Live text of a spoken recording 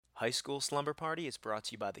High School Slumber Party is brought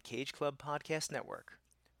to you by the Cage Club Podcast Network.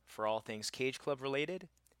 For all things Cage Club related,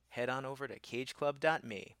 head on over to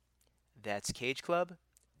cageclub.me. That's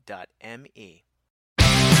cageclub.me.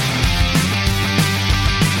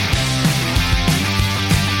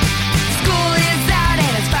 School is out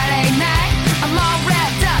and it's Friday night. I'm all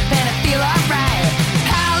wrapped up and I feel alright.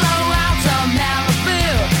 Palo Alto, Malibu.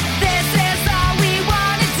 This is all we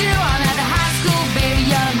wanna do. I'm at the high school, baby,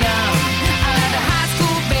 young, young. I'm at the high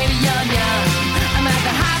school, baby, young, young. I'm at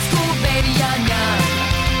the high school, baby, young, young.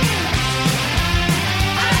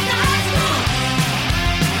 I'm at the high school.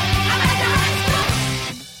 I'm at the high school.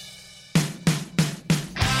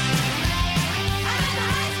 I'm at the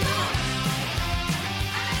high school.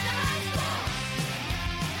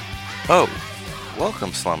 Oh,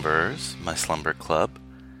 welcome, slumberers, my slumber club.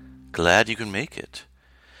 Glad you can make it.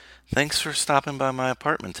 Thanks for stopping by my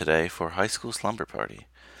apartment today for High School Slumber Party,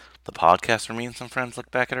 the podcast where me and some friends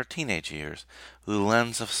look back at our teenage years through the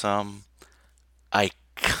lens of some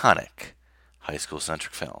iconic high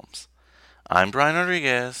school-centric films. I'm Brian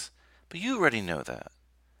Rodriguez, but you already know that.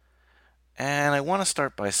 And I want to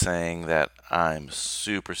start by saying that I'm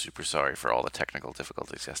super sorry for all the technical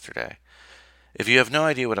difficulties yesterday. If you have no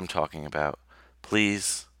idea what I'm talking about,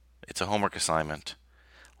 please, it's a homework assignment.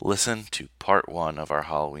 Listen to part 1 of our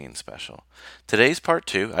Halloween special. Today's part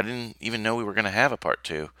 2. I didn't even know we were going to have a part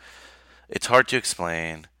 2. It's hard to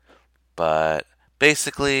explain, but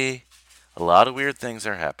basically, a lot of weird things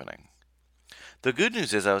are happening. The good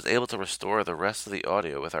news is I was able to restore the rest of the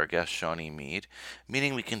audio with our guest Shawnee Mead,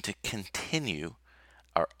 meaning we can continue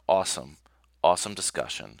our awesome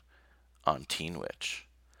discussion on Teen Witch.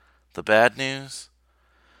 The bad news?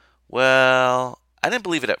 Well, I didn't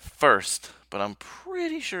believe it at first, but I'm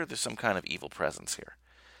pretty sure there's some kind of evil presence here.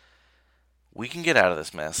 We can get out of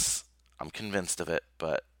this mess. I'm convinced of it,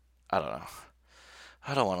 but I don't know.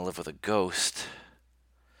 I don't want to live with a ghost.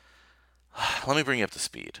 Let me bring you up to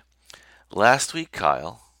speed. Last week,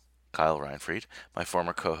 Kyle Reinfried, my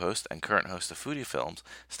former co-host and current host of Foodie Films,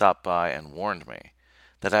 stopped by and warned me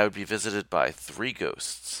that I would be visited by 3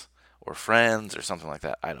 ghosts. Or friends, or something like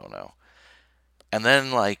that. I don't know. And then,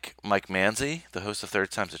 Mike Manzi, the host of Third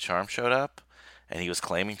Time's a Charm, showed up, and he was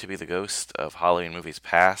claiming to be the ghost of Halloween movies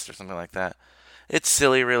past, or something like that. It's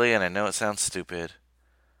silly, really, and I know it sounds stupid.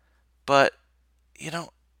 But,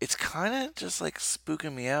 it's kind of just,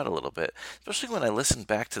 spooking me out a little bit. Especially when I listen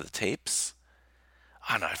back to the tapes.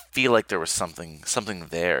 I don't know, I feel like there was something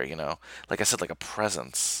there, Like I said, like a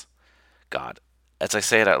presence. God, as I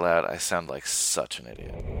say it out loud, I sound like such an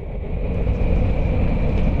idiot.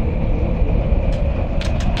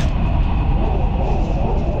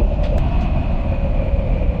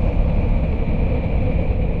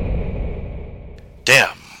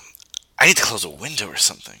 Damn, I need to close a window or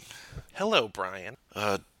something. Hello, Brian.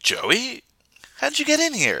 Joey? How'd you get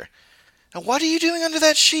in here? Now, what are you doing under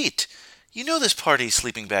that sheet? You know this party's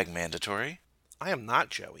sleeping bag mandatory. I am not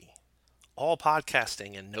Joey. All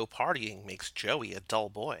podcasting and no partying makes Joey a dull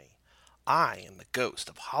boy. I am the ghost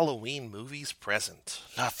of Halloween movies present.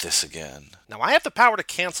 Not this again. Now, I have the power to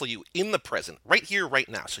cancel you in the present, right here, right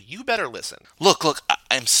now, so you better listen. Look,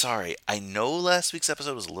 I'm sorry. I know last week's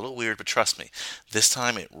episode was a little weird, but trust me, this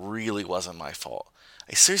time it really wasn't my fault.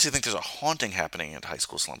 I seriously think there's a haunting happening at High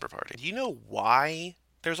School Slumber Party. Do you know why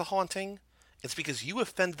there's a haunting? It's because you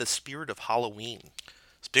offend the spirit of Halloween.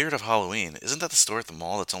 Spirit of Halloween? Isn't that the store at the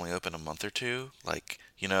mall that's only open a month or two?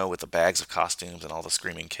 With the bags of costumes and all the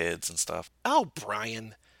screaming kids and stuff. Oh,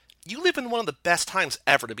 Brian. You live in one of the best times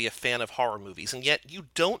ever to be a fan of horror movies, and yet you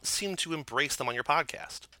don't seem to embrace them on your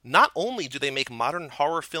podcast. Not only do they make modern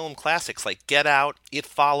horror film classics like Get Out, It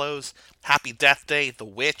Follows, Happy Death Day, The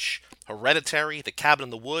Witch, Hereditary, The Cabin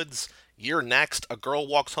in the Woods, You're Next, A Girl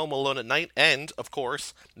Walks Home Alone at Night, and, of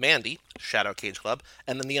course, Mandy, shout out Cage Club,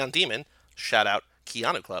 and The Neon Demon, shout out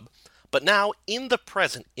Keanu Club. But now, in the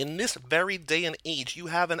present, in this very day and age, you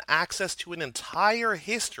have an access to an entire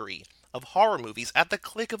history of horror movies at the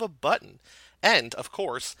click of a button. And, of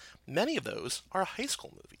course, many of those are high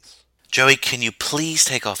school movies. Joey, can you please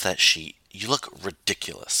take off that sheet? You look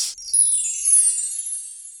ridiculous.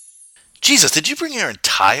 Jesus, did you bring your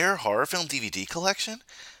entire horror film DVD collection?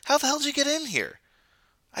 How the hell did you get in here?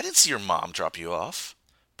 I didn't see your mom drop you off.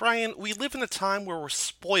 Brian, we live in a time where we're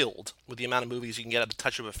spoiled with the amount of movies you can get at the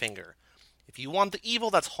touch of a finger. If you want the evil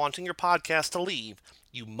that's haunting your podcast to leave,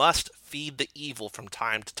 you must feed the evil from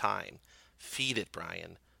time to time. Feed it,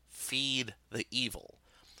 Brian. Feed the evil.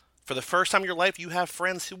 For the first time in your life, you have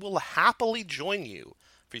friends who will happily join you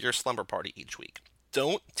for your slumber party each week.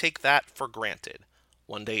 Don't take that for granted.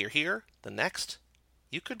 One day you're here, the next,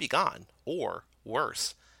 you could be gone, or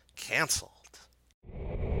worse, canceled.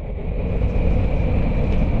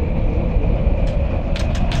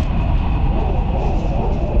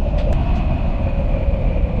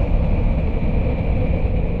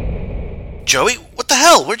 Joey, what the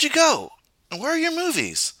hell? Where'd you go? And where are your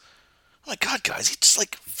movies? Oh my god, guys, he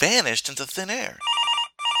just vanished into thin air.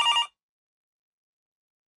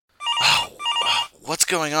 Oh, what's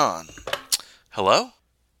going on? Hello?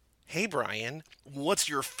 Hey, Brian, what's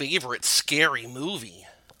your favorite scary movie?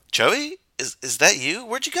 Joey? Is that you?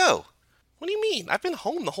 Where'd you go? What do you mean? I've been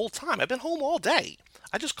home the whole time. I've been home all day.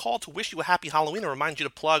 I just called to wish you a happy Halloween and remind you to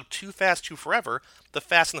plug Too Fast, Too Forever, the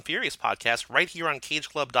Fast and the Furious podcast, right here on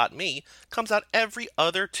CageClub.me. Comes out every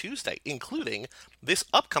other Tuesday, including this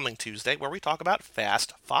upcoming Tuesday where we talk about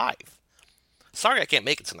Fast 5. Sorry I can't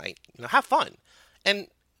make it tonight. Have fun. And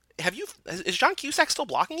is John Cusack still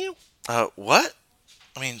blocking you? What?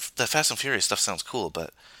 I mean, the Fast and Furious stuff sounds cool,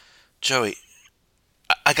 but Joey,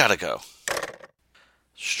 I gotta go.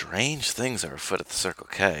 Strange things are afoot at the Circle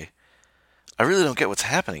K. I really don't get what's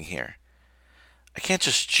happening here. I can't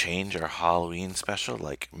just change our Halloween special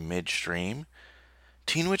midstream.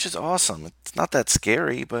 Teen Witch is awesome. It's not that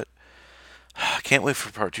scary, but I can't wait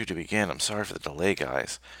for part 2 to begin. I'm sorry for the delay,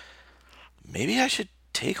 guys. Maybe I should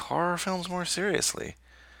take horror films more seriously.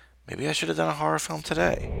 Maybe I should have done a horror film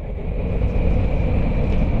today.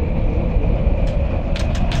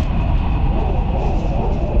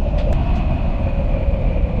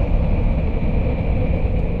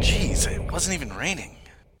 It wasn't even raining.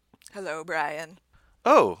 Hello, Brian.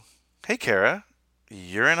 Oh, hey, Kara.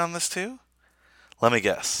 You're in on this too? Let me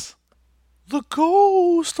guess. The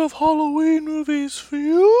ghost of Halloween movies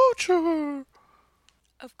future.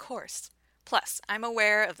 Of course. Plus, I'm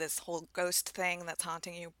aware of this whole ghost thing that's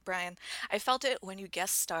haunting you, Brian. I felt it when you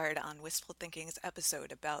guest starred on Wistful Thinking's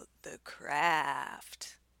episode about The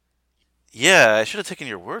Craft. Yeah, I should have taken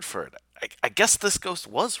your word for it. I guess this ghost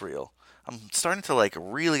was real. I'm starting to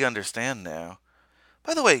really understand now.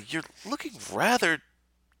 By the way, you're looking rather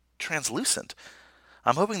translucent.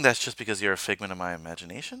 I'm hoping that's just because you're a figment of my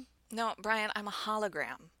imagination. No, Brian, I'm a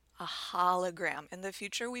hologram. A hologram. In the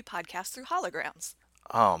future, we podcast through holograms.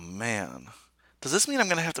 Oh, man. Does this mean I'm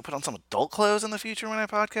going to have to put on some adult clothes in the future when I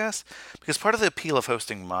podcast? Because part of the appeal of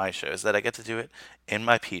hosting my show is that I get to do it in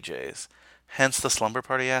my PJs. Hence the slumber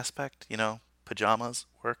party aspect. Pajamas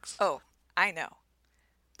works. Oh, I know.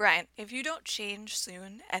 Brian, if you don't change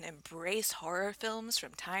soon and embrace horror films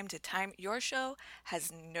from time to time, your show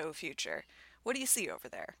has no future. What do you see over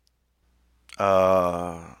there?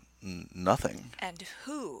 Nothing. And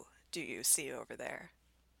who do you see over there?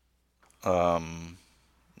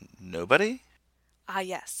 Nobody? Ah,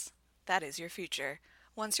 yes. That is your future.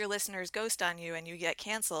 Once your listeners ghost on you and you get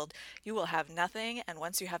canceled, you will have nothing, and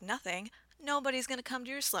once you have nothing, nobody's going to come to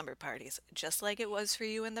your slumber parties, just like it was for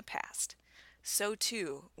you in the past. So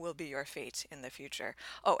too will be your fate in the future.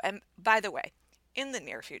 Oh, and by the way, in the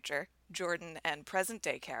near future, Jordan and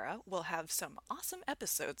present-day Kara will have some awesome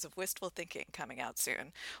episodes of Wistful Thinking coming out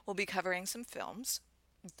soon. We'll be covering some films,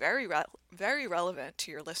 very relevant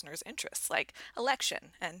to your listeners' interests, like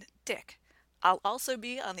Election and Dick. I'll also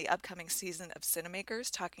be on the upcoming season of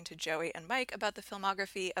Cinemakers talking to Joey and Mike about the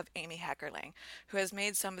filmography of Amy Heckerling, who has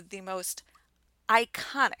made some of the most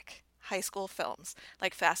iconic high school films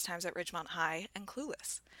like Fast Times at Ridgemont High and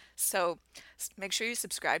Clueless. So make sure you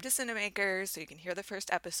subscribe to Cinemakers so you can hear the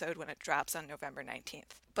first episode when it drops on November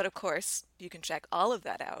 19th. But of course, you can check all of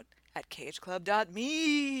that out at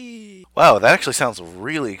CageClub.me. Wow, that actually sounds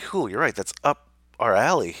really cool. You're right, that's up our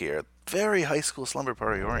alley here. Very high school slumber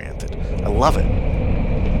party oriented. I love it.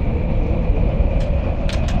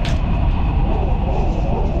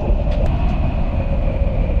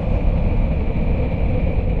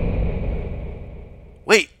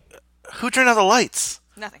 Wait, who turned out the lights?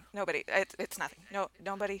 Nothing. Nobody. It's nothing. No,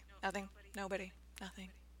 nobody. Nothing. Nobody. Nothing.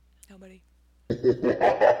 Nobody.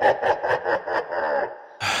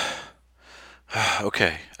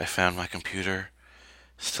 Okay, I found my computer.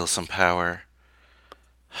 Still some power.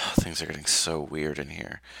 Things are getting so weird in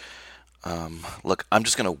here. Look, I'm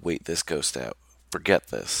just gonna wait this ghost out. Forget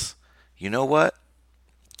this. You know what?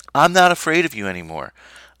 I'm not afraid of you anymore.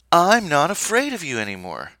 I'm not afraid of you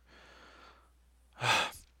anymore.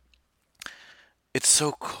 It's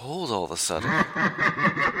so cold all of a sudden.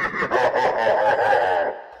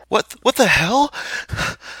 What the hell?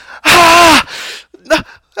 Ah!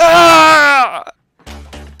 Ah!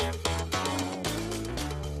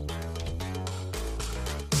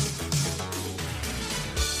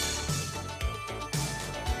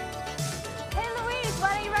 Hey Louise,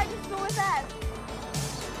 why don't you ride to school with us?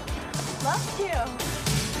 Love to.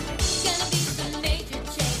 Gonna be some major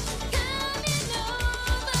change coming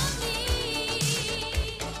over me.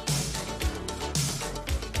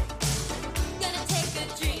 Gonna take a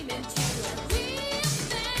dream into a real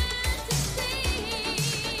fantasy.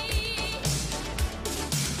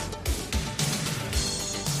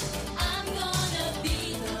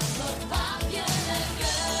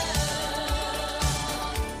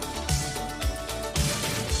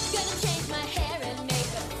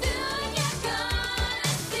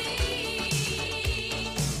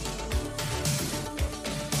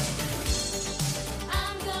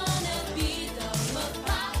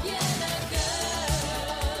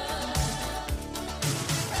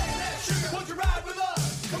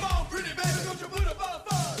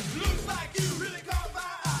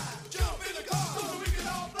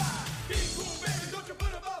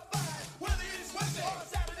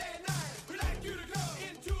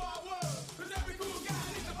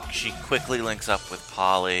 she quickly links up with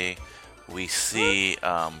Polly. We see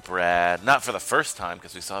Brad, not for the first time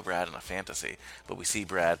because we saw Brad in a fantasy, but we see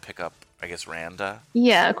Brad pick up, I guess, Randa.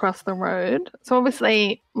 Yeah, across the road. So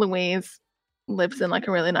obviously Louise lives in like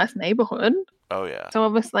a really nice neighborhood. Oh, yeah. So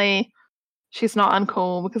obviously she's not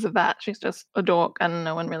uncool because of that. She's just a dork and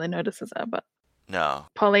no one really notices her. But No.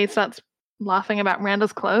 Polly starts laughing about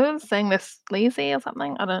Randa's clothes, saying they're sleazy or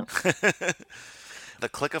something. I don't... The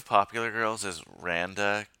clique of popular girls is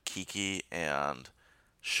Randa, Kiki, and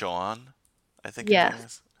Sean, I think her Yes. name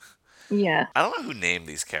is. Yeah. I don't know who named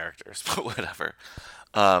these characters, but whatever.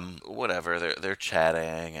 Whatever. They're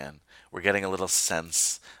chatting, and we're getting a little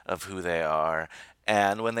sense of who they are.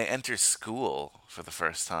 And when they enter school for the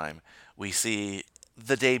first time, we see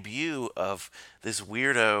the debut of this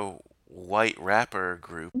weirdo white rapper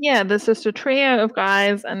group. Yeah, there's just a trio of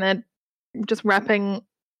guys and they're just rapping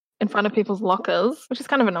in front of people's lockers, which is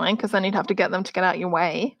kind of annoying because then you'd have to get them to get out your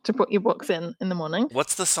way to put your books in the morning.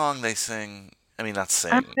 What's the song they sing? I mean, not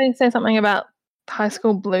sing. After they say something about high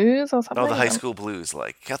school blues or something. Oh, the high school blues.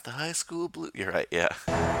 Like, got the high school blues. You're right, yeah.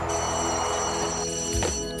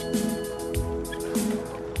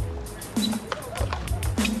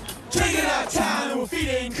 Drinking our time and we're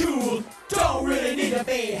feeling cool. Don't really need to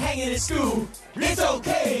be hanging in school. It's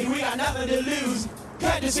okay, we got nothing to lose.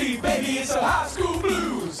 Can't you see, baby, it's a high school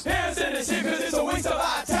blues. Parents send us here cause it's a waste of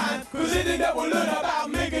our time. Cause they think that we'll learn about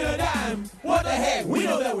making a dime. What the heck, we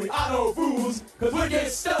know that we are no fools. Cause we're getting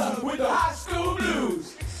stuck with the high school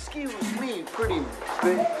blues. Excuse me, pretty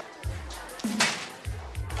big.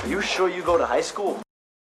 Are you sure you go to high school?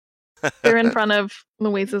 They're in front of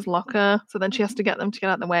Louise's locker, so then she has to get them to get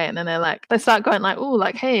out the way, and then they start going like, "Ooh,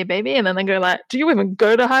 like, hey, baby," and then they go like, "Do you even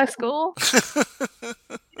go to high school?" She doesn't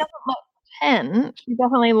look 10. She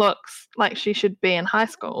definitely looks like she should be in high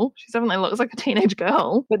school. She definitely looks like a teenage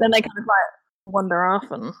girl, but then they kind of like wander off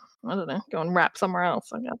and I don't know, go and rap somewhere else,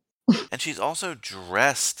 I guess. And she's also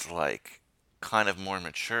dressed like kind of more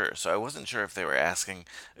mature, so I wasn't sure if they were asking,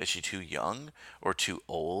 is she too young or too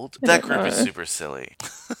old? I That don't group is know. super silly.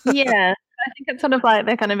 Yeah, I think it's sort of like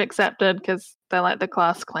they're kind of accepted because they're like the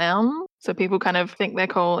class clown. So people kind of think they're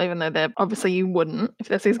cool, even though they're obviously you wouldn't. If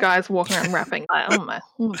there's these guys walking around rapping, like, oh my,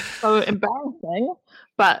 so embarrassing.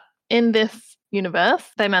 But in this universe,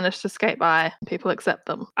 they manage to skate by. People accept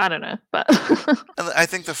them. I don't know, but And I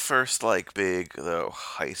think the first like big though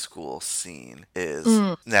high school scene is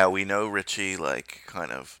now we know Richie like kind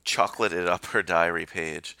of chocolated up her diary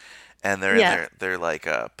page, and they're Yeah. in their like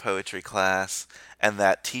poetry class, and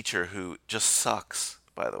that teacher who just sucks.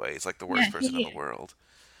 By the way, he's like the worst Yeah, person in he the world.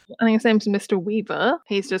 I think his name's Mr. Weaver.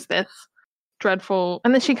 He's just this dreadful.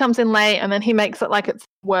 And then she comes in late, and then he makes it like it's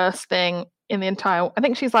the worst thing in the entire. I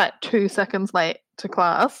think she's like 2 seconds late to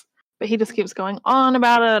class, but he just keeps going on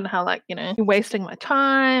about it and how like you're wasting my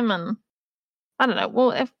time, and I don't know.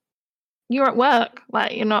 Well, if you're at work,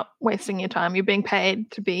 like you're not wasting your time. You're being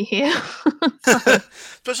paid to be here. So,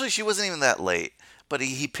 Especially she wasn't even that late, but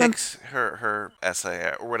he picks her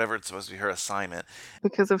essay or whatever it's supposed to be her assignment.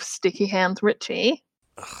 because of Sticky Hands Richie,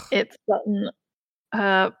 it's gotten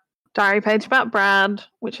a diary page about Brad,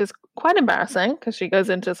 which is quite embarrassing because she goes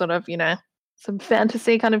into sort of, some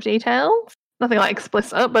fantasy kind of details. Nothing like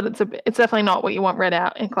explicit, but it's definitely not what you want read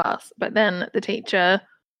out in class. But then the teacher,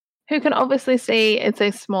 who can obviously see it's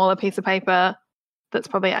a smaller piece of paper that's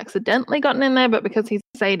probably accidentally gotten in there, but because he's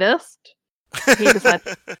a sadist, he decides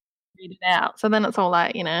to read it out. So then it's all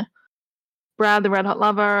like, Brad, the red hot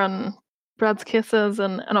lover, and Brad's kisses,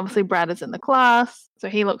 and obviously Brad is in the class, so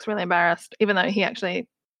he looks really embarrassed, even though he actually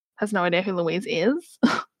has no idea who Louise is.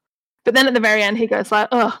 But then at the very end, he goes like,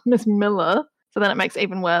 "Oh, Miss Miller." So then it makes it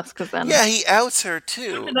even worse because then Yeah, he outs her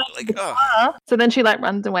too. Like, oh. So then she like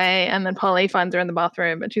runs away, and then Polly finds her in the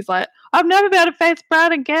bathroom, and she's like, "I've never been able to face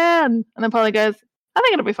Brad again." And then Polly goes, "I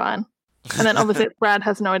think it'll be fine." And then obviously Brad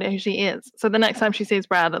has no idea who she is. So the next time she sees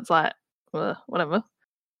Brad, it's like, whatever.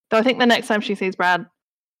 Though I think the next time she sees Brad,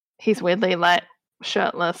 he's weirdly like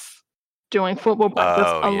shirtless, doing football practice.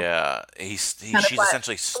 Oh yeah, she's like-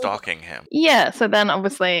 essentially stalking him. Yeah. So then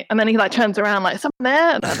obviously, and then he like turns around like something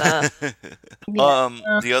there.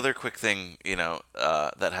 The other quick thing,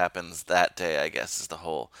 that happens that day, I guess, is the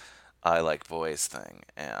whole "I like boys" thing,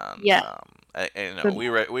 and Yeah. we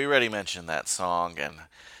already mentioned that song and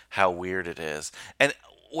how weird it is. And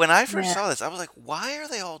when I first Yeah. saw this, I was like, why are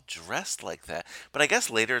they all dressed like that? But I guess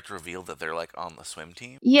later it's revealed that they're like on the swim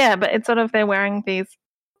team. Yeah, but it's sort of they're wearing these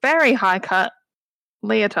very high cut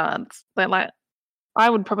leotards that like I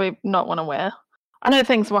would probably not want to wear. I know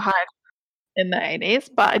things were high in the 80s,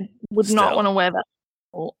 but I would not Still. want to wear that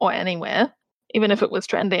or anywhere. Even if it was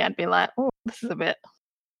trendy, I'd be like, oh, this is a bit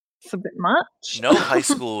it's a bit much. No high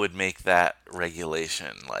school would make that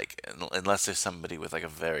regulation, like, unless there's somebody with like a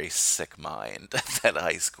very sick mind at that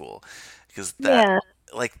high school, because that, Yeah.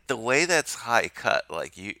 like, the way that's high cut,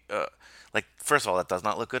 like like, first of all, that does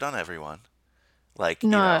not look good on everyone. Like,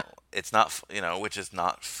 No. it's not, which is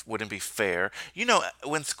not, wouldn't be fair.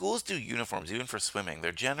 When schools do uniforms, even for swimming,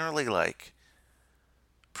 they're generally like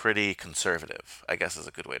pretty conservative, I guess is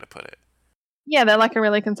a good way to put it. Yeah, they're like a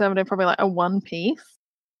really conservative, probably like a one piece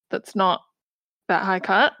that's not that high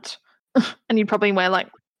cut. And you'd probably wear like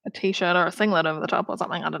a t-shirt or a singlet over the top or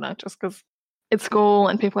something. I don't know, just because it's school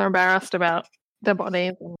and people are embarrassed about their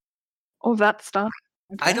bodies and all that stuff.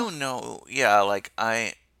 I don't know. Yeah, like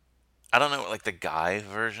I don't know what like the guy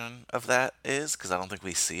version of that is, because I don't think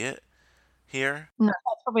we see it here. No,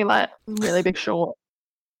 that's probably like really big short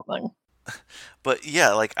thing. But yeah,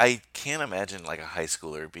 like I can't imagine like a high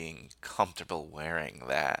schooler being comfortable wearing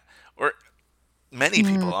that, or many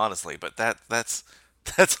people honestly. But that's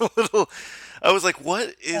a little. I was like,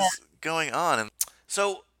 what is going on? And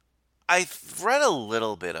so I've read a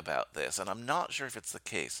little bit about this, and I'm not sure if it's the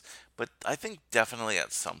case, but I think definitely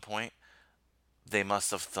at some point they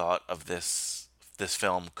must have thought of this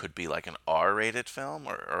film could be like an R-rated film,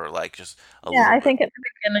 or like just a Yeah, little I bit. think at the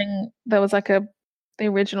beginning there was like the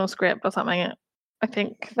original script or something. I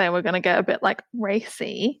think they were going to get a bit like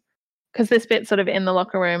racy because this bit's sort of in the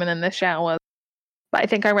locker room and in the shower. But I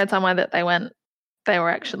think I read somewhere that they were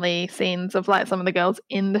actually scenes of like some of the girls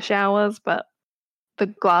in the showers, but the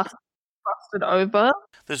glass frosted over.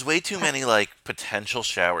 There's way too many like potential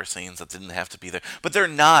shower scenes that didn't have to be there, but they're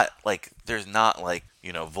not like there's not like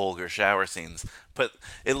vulgar shower scenes, but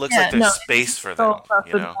it looks like there's space for them. all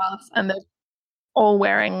frosted glass, and they're all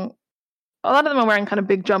wearing. A lot of them are wearing kind of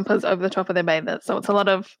big jumpers over the top of their bathers, so it's a lot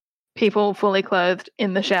of people fully clothed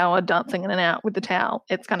in the shower, dancing in and out with the towel.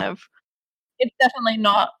 It's definitely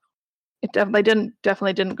not. They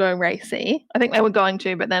definitely didn't go racy. I think they were going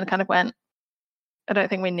to, but then kind of went. I don't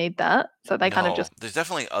think we need that, so they kind of just. There's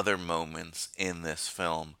definitely other moments in this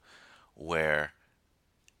film where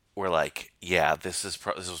we're like, yeah, this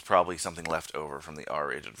was probably something left over from the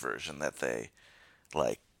R-rated version that they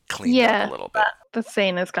like cleaned up a little bit. The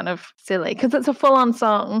scene is kind of silly because it's a full-on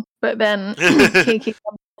song, but then Kiki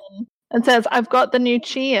comes in and says, "I've got the new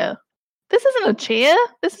cheer." This isn't a cheer.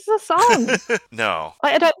 This is a song. No.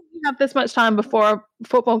 I don't think you have this much time before a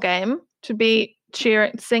football game to be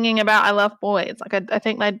cheering, singing about "I love boys." Like I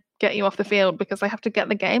think they'd get you off the field because they have to get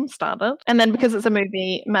the game started, and then because it's a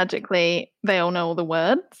movie, magically they all know all the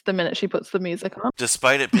words the minute she puts the music on.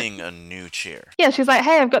 Despite it being a new cheer. Yeah, she's like,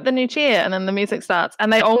 "Hey, I've got the new cheer," and then the music starts,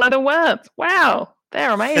 and they all know the words. Wow,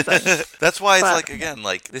 they're amazing. That's why it's like, again,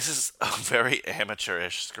 like this is a very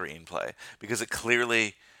amateurish screenplay because it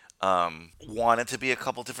clearly wanted to be a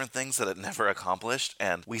couple different things that it never accomplished,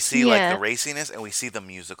 and we see like the raciness and we see the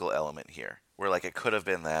musical element here where like it could have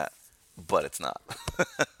been that, but it's not.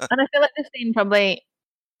 And I feel like this scene probably,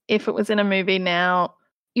 if it was in a movie now,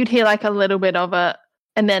 you'd hear like a little bit of it,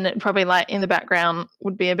 and then it probably like in the background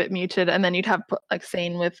would be a bit muted, and then you'd have like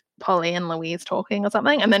scene with Polly and Louise talking or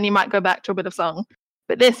something, and then you might go back to a bit of song.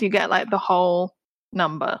 But this, you get like the whole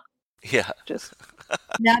number. Yeah. Just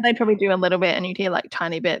now they probably do a little bit, and you'd hear like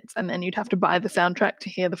tiny bits, and then you'd have to buy the soundtrack to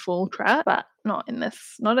hear the full track, but not in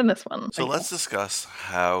this one. So let's discuss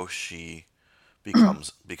how she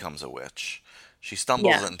becomes a witch. She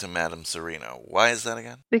stumbles into Madame Sereno. Why is that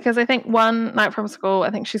again? Because I think one night from school, I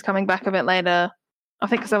think she's coming back a bit later. I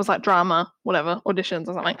think because there was like drama, whatever, auditions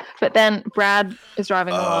or something. But then Brad is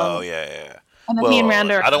driving along. Oh, yeah. And then he and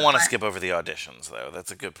Miranda. I don't want to skip over the auditions though.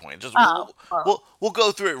 That's a good point. Just we'll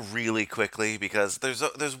go through it really quickly because there's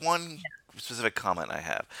one specific comment I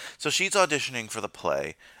have. So she's auditioning for the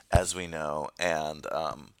play, as we know, and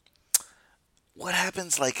what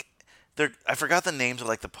happens like I forgot the names of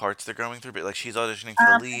like the parts they're going through, but like she's auditioning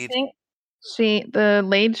for the lead. I think the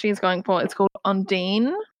lead she's going for is called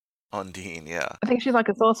Undine. Undine, yeah. I think she's like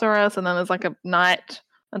a sorceress, and then there's like a knight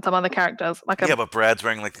and some other characters. But Brad's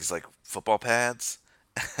wearing like these like football pads,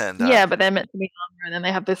 and but they're meant to be armor, and then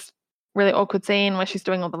they have this really awkward scene where she's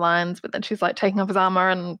doing all the lines, but then she's like taking off his armor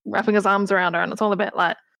and wrapping his arms around her, and it's all a bit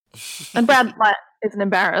like. And Brad like isn't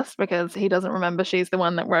embarrassed because he doesn't remember she's the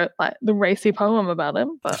one that wrote like the racy poem about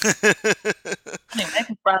him. But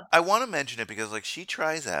anyway, Brad. I want to mention it because like she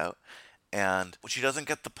tries out and she doesn't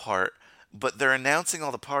get the part, but they're announcing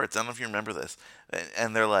all the parts. I don't know if you remember this,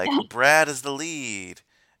 and they're like, Brad is the lead,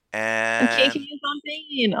 and Kiki is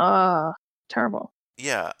Undine. Oh, terrible.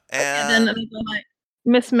 Yeah, and then they're like,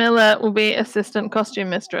 Miss Miller will be assistant costume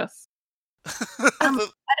mistress. I don't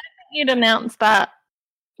think you'd announce that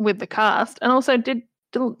with the cast. And also, did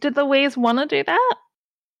Louise want to do that?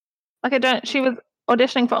 She was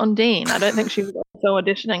auditioning for Undine. I don't think she was also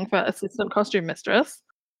auditioning for assistant costume mistress.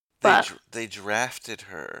 But They drafted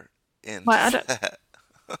her into that.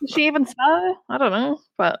 Does she even so? I don't know.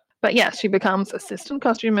 But yeah, she becomes assistant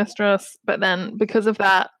costume mistress. But then because of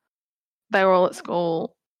that, they were all at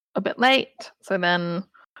school a bit late. So then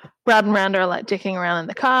Brad and Randa are like dicking around in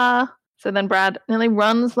the car. So then Brad nearly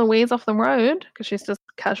runs Louise off the road because she's just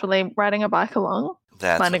casually riding a bike along.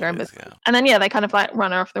 That's minding her own business. And then they kind of like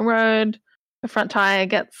run her off the road. The front tire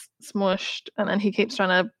gets smushed, and then he keeps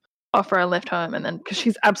trying to offer her a lift home, and then because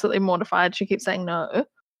she's absolutely mortified, she keeps saying no.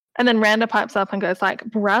 And then Randa pipes up and goes like,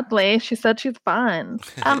 Bradley, she said she's fine.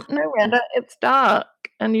 No, Randa, it's dark,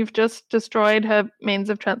 and you've just destroyed her means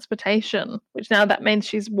of transportation, which now that means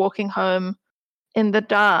she's walking home in the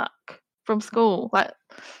dark from school. Like,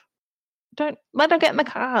 don't let her get in the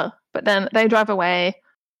car. But then they drive away,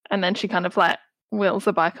 and then she kind of like wheels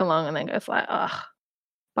the bike along and then goes like, ugh,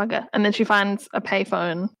 bugger. And then she finds a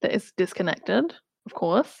payphone that is disconnected, of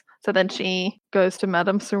course. So then she goes to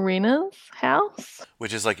Madame Serena's house.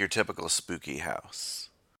 Which is like your typical spooky house.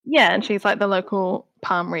 Yeah, and she's like the local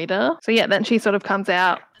palm reader. So yeah, then she sort of comes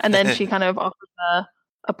out and then she kind of offers her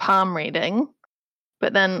a palm reading.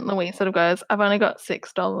 But then Louise sort of goes, I've only got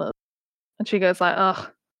 $6. And she goes like, oh,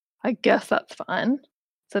 I guess that's fine.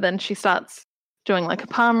 So then she starts doing like a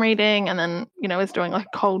palm reading and then, is doing like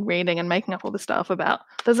cold reading and making up all this stuff about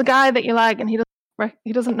there's a guy that you like and he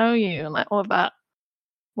doesn't know you and like all of that.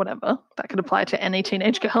 Whatever. That could apply to any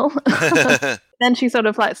teenage girl. Then she sort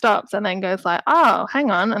of like stops and then goes like, oh, hang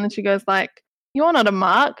on. And then she goes like, you're not a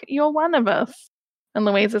mark, you're one of us. And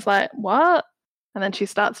Louise is like, what? And then she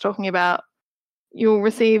starts talking about you'll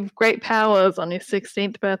receive great powers on your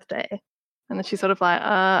 16th birthday. And then she's sort of like,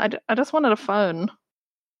 I just wanted a phone.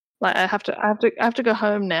 Like I have to go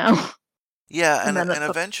home now. Yeah, and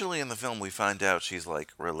eventually in the film we find out she's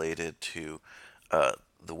like related to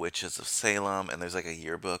the witches of Salem, and there's like a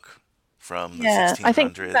yearbook from the 1600s. I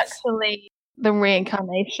think it's actually the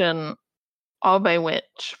reincarnation of a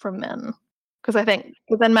witch from men. Because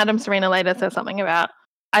then Madame Serena later says something about,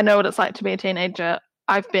 I know what it's like to be a teenager.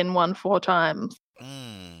 I've been one 4 times.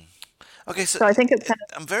 Okay, so I think it's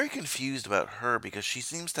I'm very confused about her because she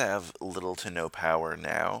seems to have little to no power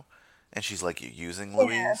now, and she's like using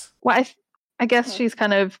Louise. Well, I guess she's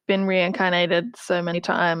kind of been reincarnated so many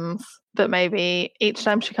times that maybe each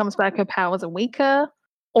time she comes back her powers are weaker,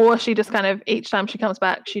 or she just kind of each time she comes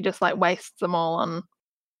back she just like wastes them all on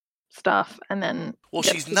stuff and then. Well,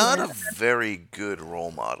 she's not a very good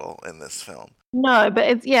role model in this film. No, but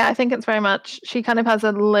I think it's very much she kind of has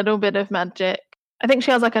a little bit of magic. I think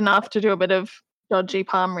she has like enough to do a bit of dodgy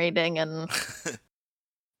palm reading but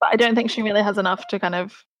I don't think she really has enough to kind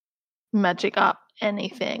of magic up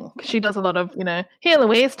anything. She does a lot of, here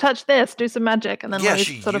Louise, touch this, do some magic, and then Louise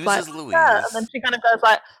she sort of uses like, Louise. and then she kind of goes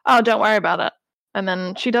like, oh, don't worry about it. And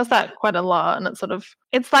then she does that quite a lot, and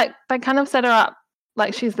it's like they kind of set her up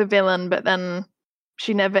like she's the villain, but then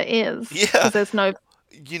she never is. Yeah. There's no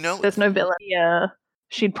villain here.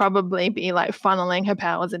 She'd probably be like funneling her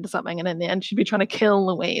powers into something, and in the end she'd be trying to kill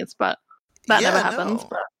Louise, but that never happens. No.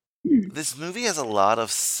 But This movie has a lot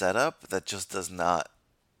of setup that just does not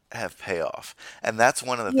have payoff, and that's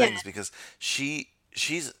one of the things because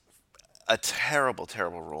she's a terrible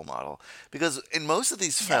role model, because in most of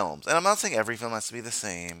these films, and I'm not saying every film has to be the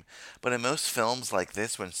same, but in most films like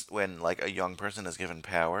this, when like a young person is given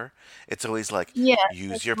power, it's always like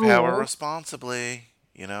use your power responsibly,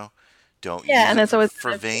 don't use and it always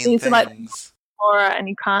for vain things. Like, and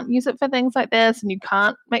you can't use it for things like this, and you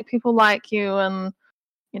can't make people like you, and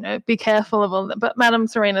be careful of all that. But Madame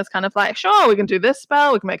Serena's kind of like, sure, we can do this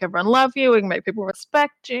spell, we can make everyone love you, we can make people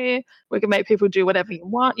respect you, we can make people do whatever you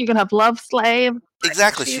want, you can have love slave.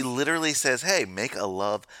 Exactly, she literally says, hey, make a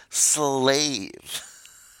love slave.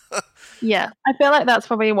 Yeah, I feel like that's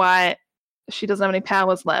probably why she doesn't have any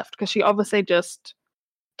powers left, because she obviously just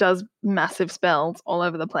does massive spells all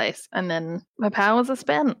over the place, and then her powers are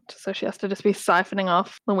spent, so she has to just be siphoning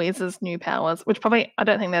off Louise's new powers, which probably, I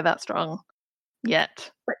don't think they're that strong yet.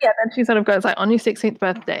 But yeah, then she sort of goes like, on your 16th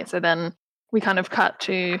birthday. So then we kind of cut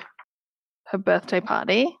to her birthday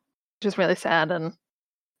party, which is really sad, and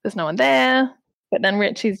there's no one there. But then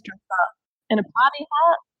Richie's dressed up in a party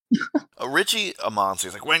hat. Richie, a monster,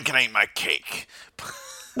 he's like, when can I eat my cake?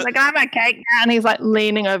 He's like, I have my cake now, and he's like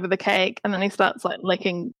leaning over the cake, and then he starts like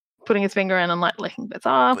putting his finger in and like licking bits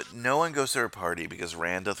off. But no one goes to her party because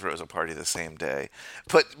Randa throws a party the same day.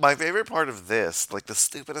 But my favorite part of this, like the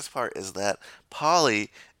stupidest part, is that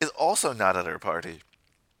Polly is also not at her party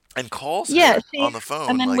and calls her on the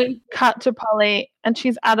phone. And then we cut to Polly, and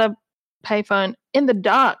she's at a payphone in the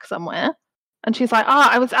dark somewhere, And she's like,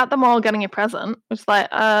 I was at the mall getting a present. Which is like,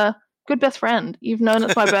 good best friend. You've known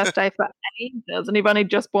it's my birthday for ages, and you've only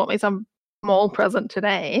just bought me some mall present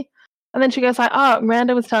today. And then she goes like,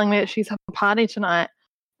 Miranda was telling me that she's having a party tonight.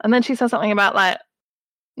 And then she says something about like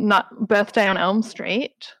not birthday on Elm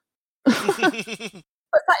Street. But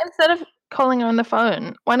like, instead of calling her on the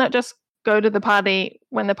phone, why not just go to the party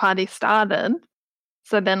when the party started?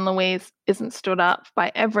 So then Louise isn't stood up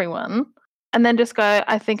by everyone. And then just go,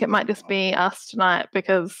 I think it might just be us tonight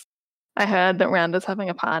because I heard that Miranda's having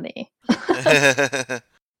a party.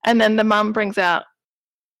 And then the mum brings out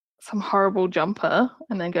some horrible jumper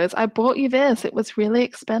and then goes, I bought you this. It was really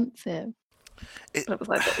expensive. It was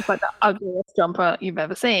like the ugliest jumper you've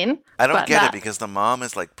ever seen. I don't get it because the mom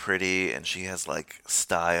is like pretty and she has like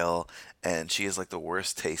style and she has like the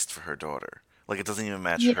worst taste for her daughter. Like it doesn't even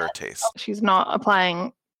match her taste. She's not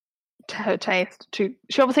applying to her taste. She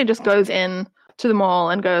obviously just goes in to the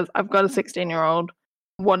mall and goes, I've got a 16-year-old.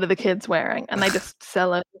 What are the kids wearing? And they just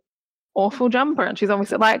sell an awful jumper. And she's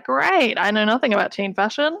obviously like, great, I know nothing about teen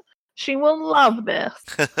fashion. She will love this.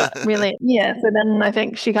 But really, yeah. So then I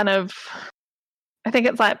think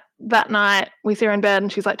it's like that night we see her in bed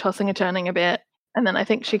and she's like tossing and turning a bit. And then I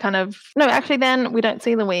think then we don't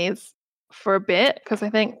see Louise for a bit because I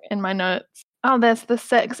think in my notes, there's the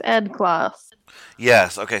sex ed class.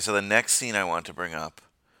 Yes. Okay. So the next scene I want to bring up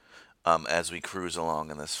as we cruise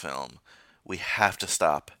along in this film, we have to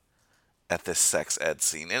stop at this sex ed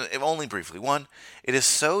scene. And if only briefly. One, it is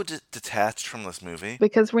so detached from this movie.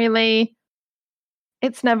 Because really,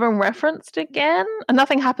 it's never referenced again. And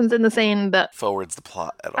nothing happens in the scene that forwards the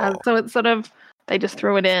plot at all. So it's sort of, they just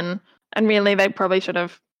threw it in. And really, they probably should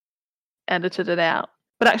have edited it out.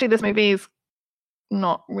 But actually, this movie is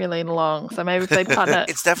not really long. So maybe if they'd cut it.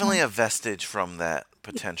 It's definitely a vestige from that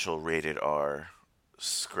potential rated R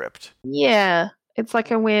script. Yeah. It's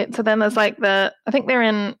like a weird... So then there's like I think they're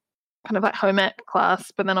in kind of like home ec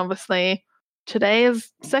class, but then obviously today is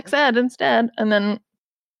sex ed instead. And then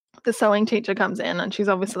the sewing teacher comes in and she's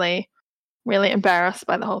obviously really embarrassed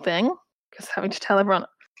by the whole thing because having to tell everyone,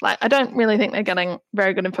 like, I don't really think they're getting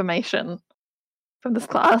very good information from this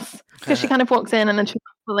class because she kind of walks in and then she's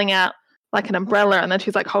pulling out like an umbrella and then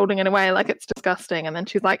she's like holding it away like it's disgusting. And then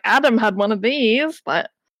she's like, Adam had one of these. Like,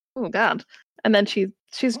 oh God. And then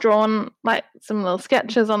she's drawn like some little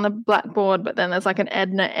sketches on the blackboard, but then there's like an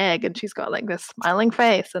Edna egg and she's got like this smiling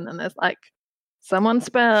face and then there's like someone's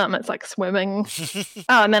sperm. It's like swimming.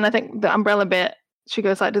 And then I think the umbrella bit, she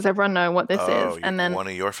goes like, does everyone know what this is? And then one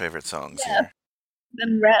of your favorite songs here.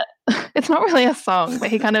 Then Rhett, it's not really a song, but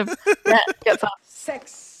he kind of, Rhett gets up.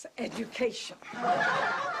 Sex education.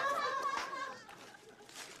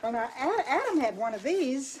 Well, now, Adam had one of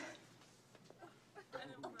these.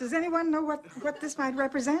 Does anyone know what this might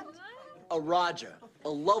represent? A Roger, a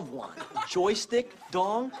love wand, a joystick,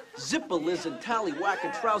 dong, zipper lizard, tallywhack,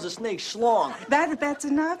 and trouser snake schlong. That's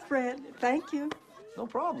enough, Fred. Thank you. No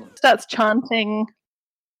problem. Starts chanting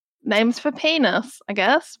names for penis, I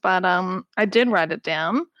guess, but I did write it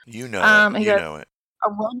down. You know it. You know it. A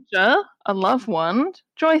Roger, a love wand,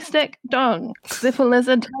 joystick, dong, zipper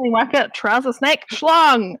lizard, tallywhacker, trouser snake,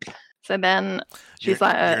 schlong. So then she's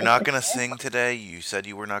like... You're not going to sing today? You said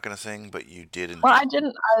you were not going to sing, but you didn't. Well, I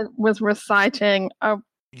didn't. I was reciting a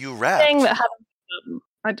you rapped. thing that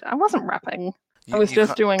had... I wasn't rapping. I was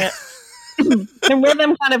just doing it. The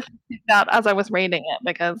rhythm kind of picked out as I was reading it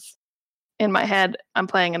because in my head I'm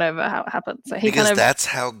playing it over how it happened. So because that's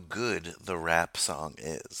how good the rap song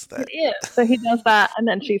is. It is. So he does that and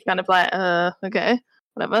then she's kind of like, okay,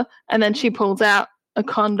 whatever. And then she pulls out a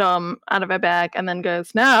condom out of her bag and then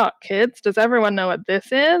goes, now, kids, does everyone know what this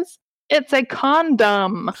is? It's a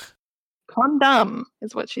condom. Condom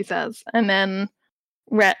is what she says. And then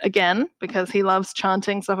Rhett again, because he loves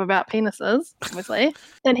chanting stuff about penises, obviously.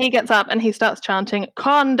 Then he gets up and he starts chanting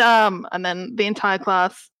condom. And then the entire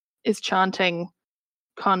class is chanting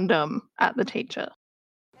condom at the teacher.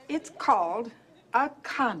 It's called a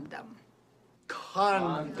condom.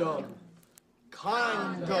 Condom.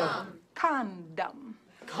 Condom. Condom.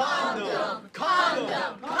 Condom.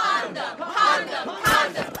 Condom. Condom. Condom.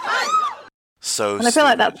 Condom. So and I feel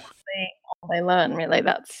like that's all they learn, really.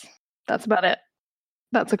 That's about it.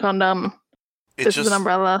 That's a condom. This is an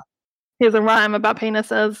umbrella. Here's a rhyme about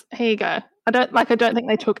penises. Here you go. I don't think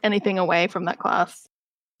they took anything away from that class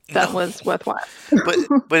that was worthwhile.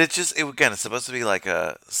 but it's supposed to be like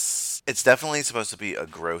it's definitely supposed to be a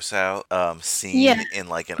gross out scene in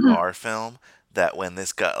like an R film that when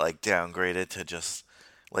this got like downgraded to just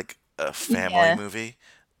like a family movie,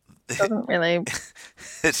 doesn't really.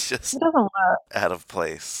 It's just It doesn't work. out of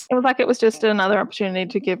place, It was like it was just another opportunity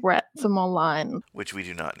to give Rhett some more lines. which we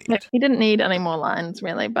do not need. Like, he didn't need any more lines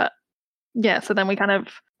really, but yeah. So then we kind of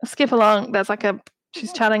skip along. There's like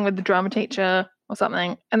she's chatting with the drama teacher or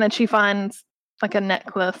something, and then she finds like a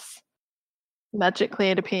necklace. Magically,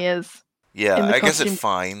 it appears. Yeah, in the I guess it costume.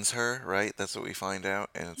 finds her, right? That's what we find out.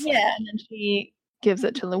 And it's Yeah, and then she gives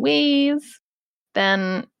it to Louise.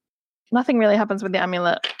 Then nothing really happens with the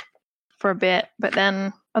amulet for a bit, but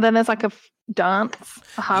then there's like a dance,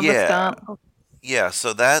 a harvest Yeah. dance. Yeah,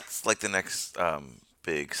 so that's like the next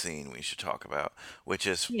big scene we should talk about, which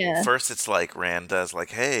is Yeah. first it's like Randa's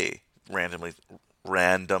like, hey,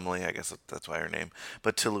 randomly, I guess that's why her name,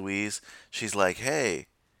 but to Louise, she's like, hey,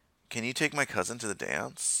 can you take my cousin to the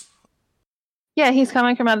dance? Yeah, he's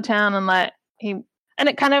coming from out of town, and like and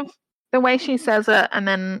it kind of, the way she says it, and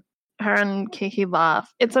then her and Kiki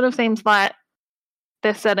laugh. It sort of seems like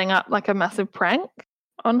they're setting up like a massive prank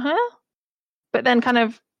on her, but then kind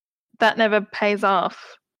of that never pays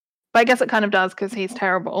off. But I guess it kind of does because he's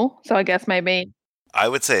terrible. So I guess maybe. I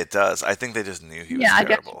would say it does. I think they just knew he was Yeah, I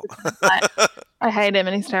guess terrible. she was kind of like, I hate him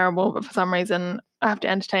and he's terrible, but for some reason I have to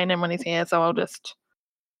entertain him when he's here, so I'll just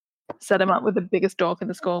set him up with the biggest dork in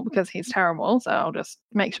the school because he's terrible. So I'll just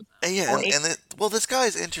make sure. Yeah, well, this guy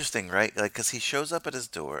is interesting, right? Like, because he shows up at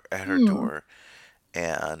her Hmm. door,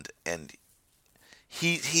 and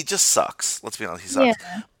he just sucks. Let's be honest, he sucks.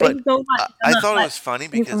 Yeah, But he's all like, I thought it like, was funny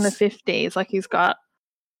he's from the because 50s. Like he's got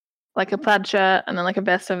like a plaid shirt and then like a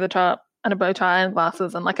vest over the top and a bow tie and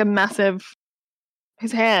glasses and like a massive.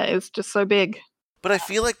 His hair is just so big. But I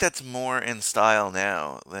feel like that's more in style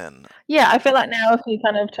now than. Yeah, I feel like now if he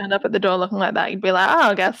kind of turned up at the door looking like that, you'd be like,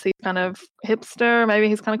 oh, I guess he's kind of hipster. Maybe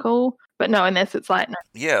he's kind of cool. But no, in this, it's like, no,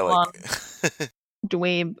 Yeah, like.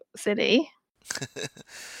 dweeb city.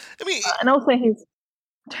 I mean, And also he's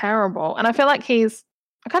terrible. And I kind of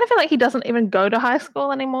feel like he doesn't even go to high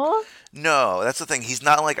school anymore. no, that's the thing. He's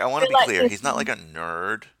not like. I want to be like clear. this- He's not like a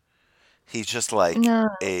nerd. He's just like No.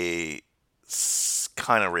 a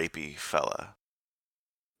kind of rapey fella.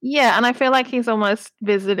 Yeah, and I feel like he's almost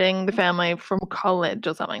visiting the family from college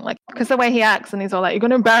or something. Like, because the way he acts and he's all like, you're going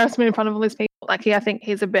to embarrass me in front of all these people. Like, I think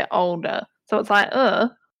he's a bit older. So it's like,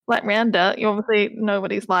 like Randa, you obviously know what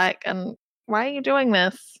he's like. And why are you doing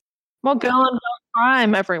this? More girl and girl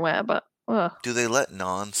crime everywhere, but Do they let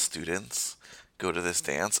non-students go to this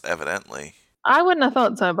dance? Evidently. I wouldn't have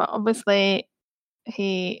thought so, but obviously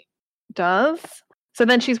he does. So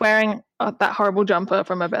then she's wearing that horrible jumper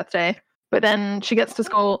from her birthday. But then she gets to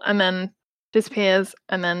school and then disappears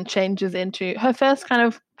and then changes into her first kind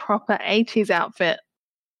of proper 80s outfit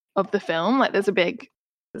of the film. Like there's a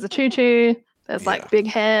tutu, there's Yeah. like big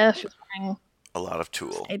hair, she's wearing A lot of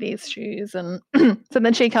Tool. 80s shoes. And so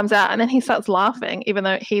then she comes out and then he starts laughing, even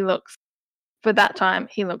though for that time,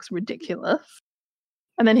 he looks ridiculous.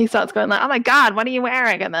 And then he starts going like, oh my God, what are you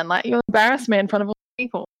wearing? And then like, you'll embarrass me in front of all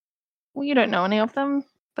people. Well, you don't know any of them.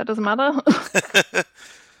 That doesn't matter.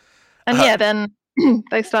 And yeah, then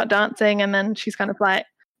they start dancing, and then she's kind of like,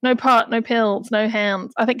 no pot, no pills, no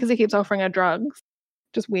hands. I think because he keeps offering her drugs.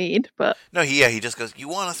 Just weird, but No, he just goes, you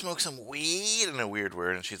want to smoke some weed? In a weird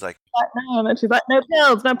word. And she's like, no. And then she's like, no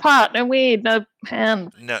pills, no pot, no weed, no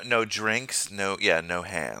hands. no drinks, no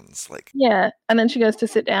hands. Like, Yeah, and then she goes to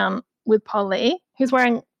sit down with Polly, who's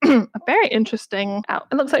wearing a very interesting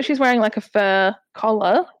It looks like she's wearing like a fur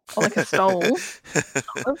collar or like a stole.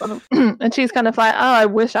 And she's kind of like, oh, I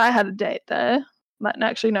wish I had a date there. Like, no,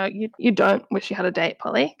 actually, no, you don't wish you had a date,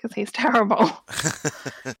 Polly, because he's terrible.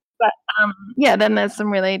 But yeah, then there's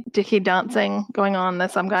some really dicky dancing going on.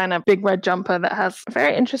 There's some guy in a big red jumper that has a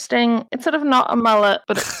very interesting, it's sort of not a mullet,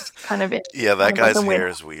 but it's kind of yeah, that kind of like guy's a hair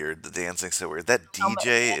win- is weird. The dancing's so weird. That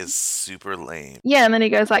DJ is super lame. Yeah, and then he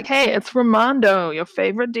goes like, hey, it's Ramondo, your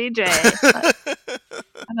favorite DJ.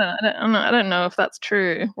 I don't know if that's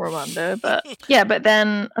true, Ramondo, but yeah, but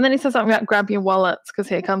then he says something about grab your wallets because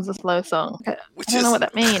here comes the slow song. I don't know what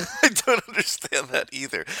that means. I don't understand that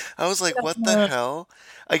either. I was like, what the hell?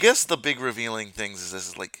 I guess the big revealing things is this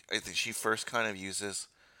is like, I think she first kind of uses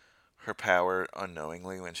her power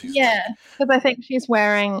unknowingly when she's Yeah, because I think she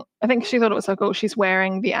thought it was so cool. She's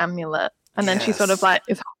wearing the amulet, and then she sort of Yes. like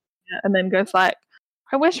is, and then goes like,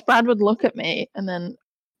 I wish Brad would look at me, and then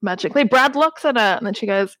magically Brad looks at her, and then she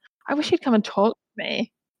goes, I wish he'd come and talk to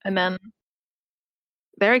me, and then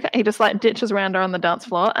there he just like ditches around her on the dance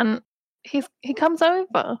floor, and he comes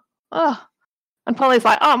over. Oh, and Polly's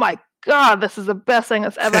like, oh my God, this is the best thing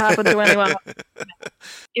that's ever happened to anyone.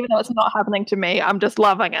 Even though it's not happening to me, I'm just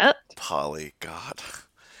loving it. Polly, God.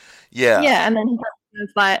 Yeah. Yeah, and then he goes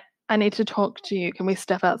like, I need to talk to you. Can we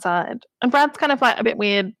step outside? And Brad's kind of like a bit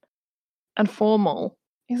weird and formal.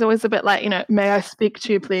 He's always a bit like, may I speak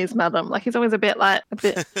to you, please, madam? Like, he's always a bit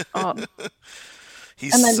odd.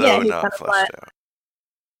 He's And then, so yeah, he's not kind of fleshed out.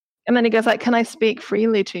 And then he goes like, can I speak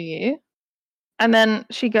freely to you? And then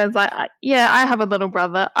she goes like, yeah, I have a little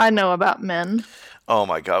brother. I know about men. Oh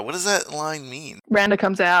my God, what does that line mean? Randa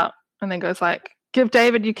comes out and then goes like, give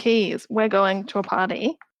David your keys. We're going to a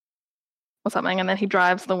party or something. And then he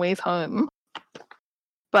drives Louise home.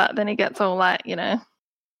 But then he gets all like,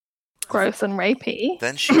 gross and rapey.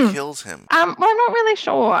 Then she kills him. Well, I'm not really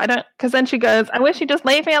sure. I don't, because then she goes, I wish you'd just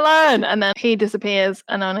leave me alone. And then he disappears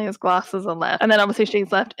and only his glasses are left. And then obviously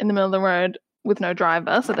she's left in the middle of the road with no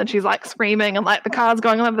driver. So then she's like screaming and like the car's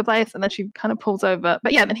going all over the place. And then she kind of pulls over.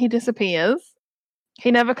 But yeah, then he disappears.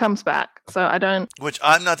 He never comes back. So I don't. Which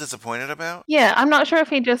I'm not disappointed about. Yeah, I'm not sure if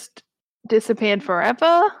he just disappeared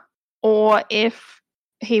forever or if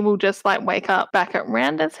he will just like wake up back at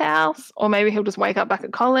Randa's house, or maybe he'll just wake up back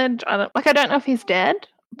at college. I don't know if he's dead,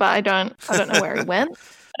 but I don't know where he went.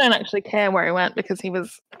 I don't actually care where he went because he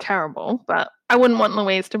was terrible, but I wouldn't want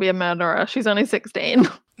Louise to be a murderer. She's only 16.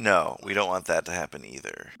 No, we don't want that to happen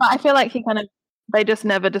either. But I feel like they just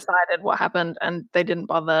never decided what happened and they didn't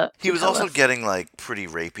bother. He was also getting like pretty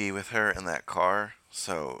rapey with her in that car,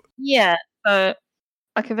 so. Yeah, so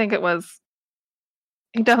I can think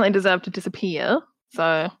he definitely deserved to disappear.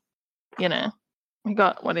 So, he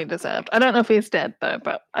got what he deserved. I don't know if he's dead though,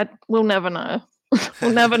 but we'll never know.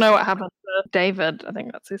 We'll never know what happened to David. I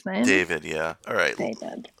think that's his name. David, yeah. All right.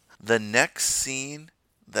 David. The next scene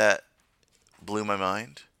that blew my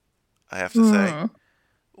mind, I have to say,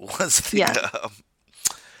 was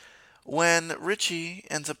when Richie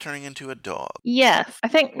ends up turning into a dog. Yes. I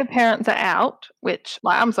think the parents are out, which,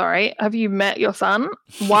 I'm sorry, have you met your son?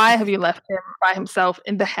 Why have you left him by himself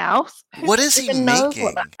in the house? What is he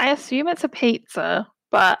making? I assume it's a pizza,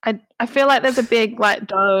 but I feel like there's a big,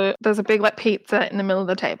 dough, there's a big, pizza in the middle of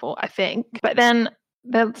the table, I think. But then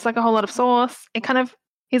there's, a whole lot of sauce.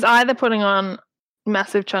 He's either putting on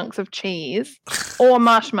massive chunks of cheese or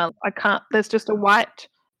marshmallow. There's just a white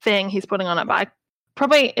thing he's putting on it, but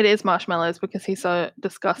probably it is marshmallows because he's so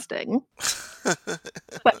disgusting.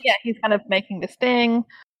 But yeah, he's kind of making this thing.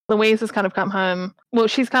 Louise has kind of come home. Well,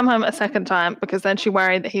 she's come home a second time because then she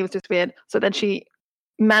worried that he was disappeared. So then she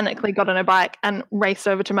manically got on her bike and raced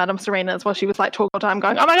over to Madame Serena's while she was talking all the time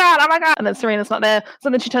going, oh my God. And then Serena's not there. So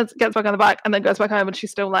then she gets back on the bike and then goes back home and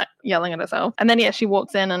she's still yelling at herself. And then she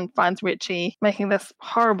walks in and finds Richie making this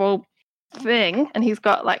horrible thing. And he's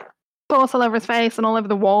got sauce all over his face and all over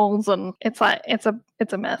the walls. And it's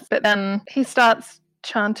a mess. But then he starts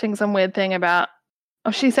chanting some weird thing about,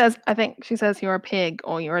 I think she says you're a pig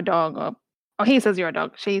or you're a dog or he says you're a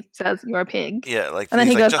dog. She says you're a pig. Yeah, and then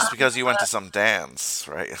he goes, just because you went to some dance,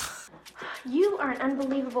 right? You are an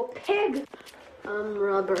unbelievable pig. I'm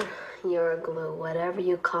rubber, you're glue. Whatever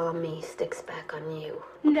you call me sticks back on you.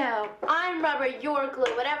 No, I'm rubber, you're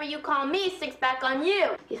glue. Whatever you call me sticks back on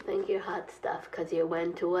you. You think you're hot stuff because you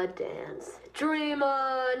went to a dance.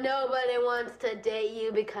 Dreamer, nobody wants to date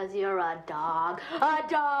you because you're a dog. A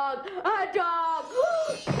dog! A dog!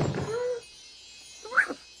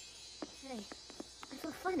 Hey, I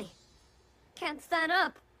feel funny. Can't stand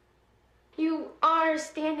up. You are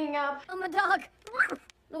standing up. I'm a dog.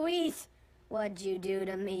 Louise, what'd you do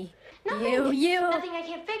to me? Nothing. You. Nothing I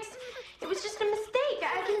can't fix. It was just a mistake.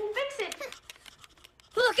 I can fix it.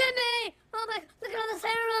 Look at me! Oh my, look at all this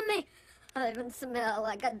hair on me. I even smell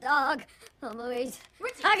like a dog. Oh, Louise,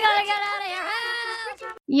 I gotta get out of your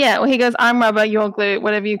house! Yeah, well, he goes, I'm rubber, you're glue,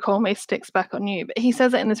 whatever you call me sticks back on you. But he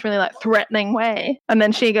says it in this really threatening way. And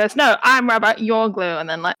then she goes, no, I'm rubber, you're glue. And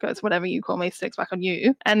then goes, whatever you call me sticks back on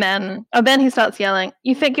you. And then he starts yelling,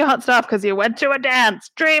 you think you're hot stuff because you went to a dance.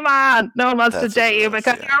 Dream on! No one wants to date you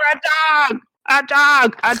because you're a dog! A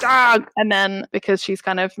dog! And then because she's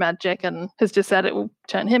kind of magic and has just said it will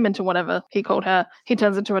turn him into whatever he called her, he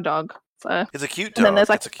turns into a dog. So it's a cute dog. And then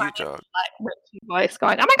there's it's a cute dog. Richie voice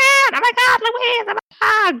going, oh my God, Louise, I'm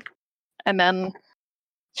a dog. And then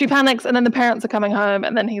she panics, and then the parents are coming home,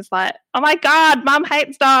 and then he's like, oh my God, Mum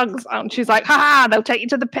hates dogs. And she's like, haha, they'll take you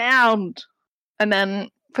to the pound. And then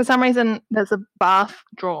for some reason, there's a bath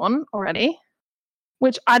drawn already,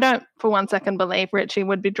 which I don't for 1 second believe Richie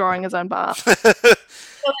would be drawing his own bath.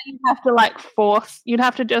 So you'd have to you'd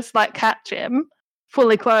have to just catch him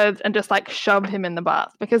fully clothed and just shove him in the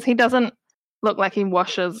bath because he doesn't look like he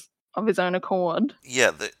washes of his own accord.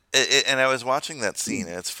 Yeah, and I was watching that scene,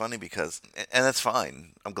 and it's funny because, and that's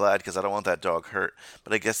fine. I'm glad because I don't want that dog hurt.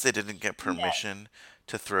 But I guess they didn't get permission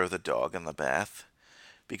to throw the dog in the bath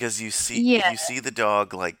because you see the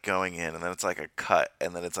dog going in, and then it's a cut,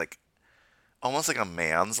 and then it's almost like a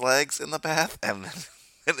man's legs in the bath, and then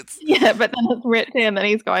And it's Yeah, but then it's Richie, and then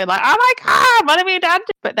he's going like, "Oh my god, what have you done?"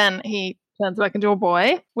 But then he turns back into a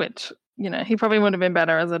boy, which he probably would have been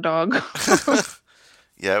better as a dog.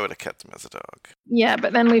 yeah, I would have kept him as a dog. Yeah,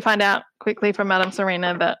 but then we find out quickly from Madame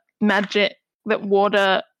Serena that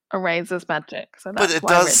water erases magic. So But that's it why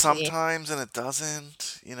does Richie, sometimes, and it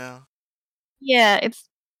doesn't. Yeah,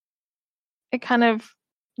 it kind of,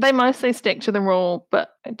 they mostly stick to the rule,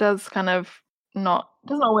 but it does kind of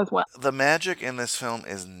doesn't always work. The magic in this film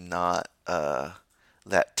is not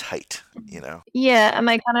that tight. Yeah, and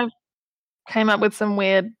they kind of came up with some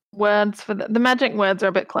weird words for the magic words are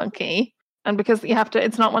a bit clunky, and because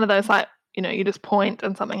it's not one of those like you just point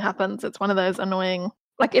and something happens. It's one of those annoying.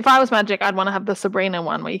 Like if I was magic, I'd want to have the Sabrina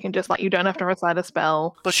one where you can just you don't have to recite a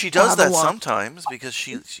spell. But she does that sometimes because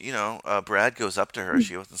Brad goes up to her.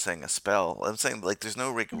 She wasn't saying a spell. I'm saying there's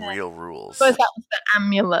no real rules. I suppose that was the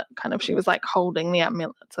amulet kind of. She was holding the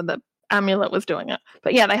amulet, so the amulet was doing it.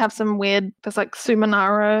 But yeah, they have some weird. There's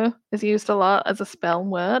Sumanaro is used a lot as a spell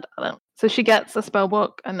word. So she gets a spell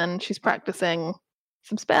book and then she's practicing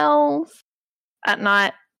some spells at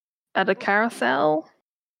night at a carousel.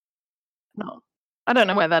 No, I don't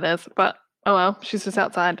know where that is, but oh well, she's just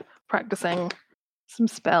outside practicing some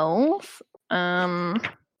spells. I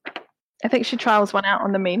think she trials one out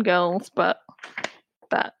on the Mean Girls, but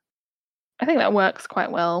I think that works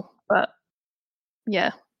quite well. But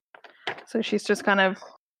yeah, so she's just kind of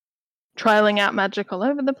trialing out magic all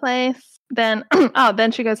over the place. Then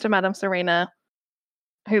then she goes to Madame Serena,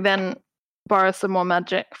 who then borrows some more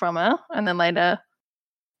magic from her, and then later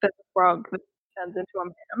there's a frog that turns into a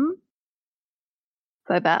man.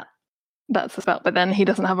 So that's the spell. But then he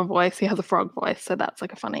doesn't have a voice; he has a frog voice. So that's a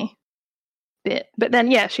funny bit. But then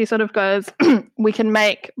yeah, she sort of goes, "We can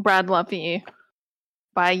make Brad love you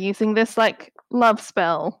by using this love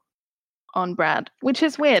spell on Brad," which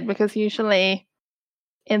is weird because usually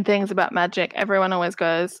in things about magic, everyone always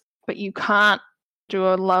goes, "But you can't do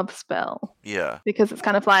a love spell." Yeah. Because it's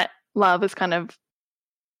kind of like love is kind of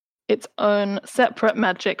its own separate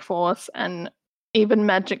magic force, and even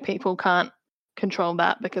magic people can't control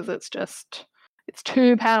that because it's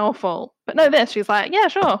too powerful. But no, she's like, yeah,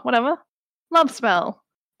 sure, whatever. Love spell.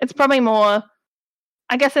 It's probably more,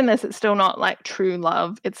 I guess in this it's still not true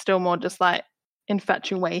love. It's still more just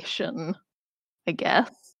infatuation, I guess.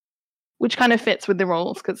 Which kind of fits with the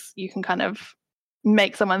rules because you can kind of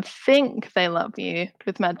make someone think they love you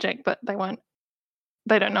with magic, but they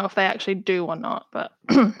don't know if they actually do or not. But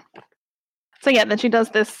so yeah, then she does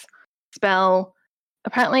this spell.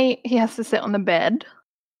 Apparently he has to sit on the bed.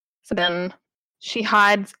 So then she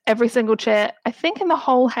hides every single chair, I think in the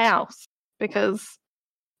whole house, because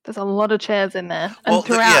there's a lot of chairs in there. Well,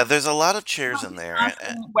 yeah, there's a lot of chairs in there.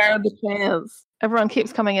 Where are the chairs? Everyone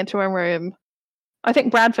keeps coming into her room. I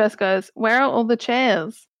think Brad first goes, "Where are all the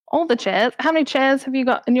chairs?" All the chairs? How many chairs have you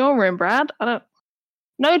got in your room, Brad?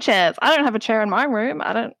 No chairs. I don't have a chair in my room.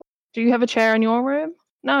 Do you have a chair in your room?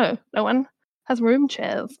 No one has room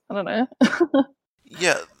chairs. I don't know.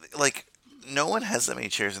 Yeah, no one has that many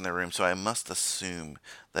chairs in their room, so I must assume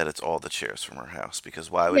that it's all the chairs from her house, because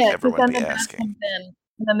why would everyone be asking? And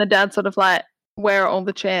then the dad's sort of like, "Where are all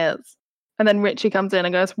the chairs?" And then Richie comes in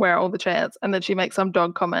and goes, "Where are all the chairs?" And then she makes some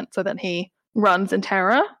dog comment, so then he runs in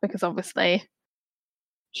terror, because obviously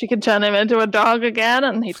she could turn him into a dog again,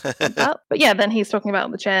 and he doesn't want that. But yeah, then he's talking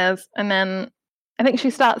about the chairs, and then I think she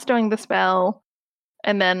starts doing the spell,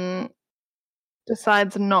 and then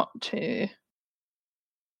decides not to,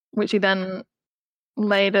 which he then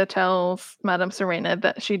later tells Madame Serena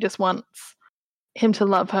that she just wants him to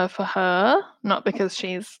love her for her, not because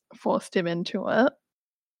she's forced him into it.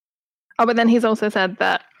 Oh, but then he's also said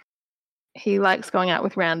that he likes going out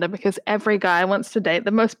with Randa because every guy wants to date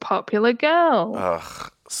the most popular girl.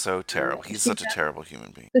 Ugh, so terrible. He's such a terrible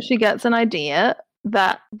human being. So she gets an idea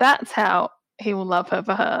that that's how he will love her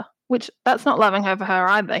for her, which that's not loving her for her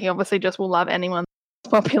either. He obviously just will love anyone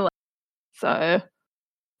that's popular. So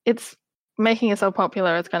it's making yourself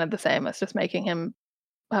popular is kind of the same. It's just making him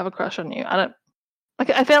have a crush on you.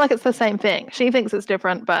 I feel like it's the same thing. She thinks it's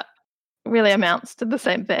different, but it really amounts to the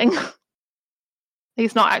same thing.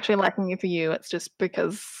 He's not actually liking you for you. It's just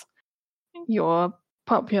because you're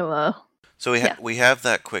popular. So we have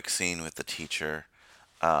that quick scene with the teacher.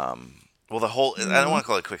 Well, the whole, I don't want to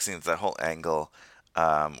call it a quick scene, it's that whole angle.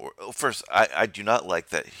 First, I do not like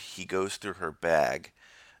that he goes through her bag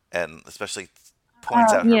and especially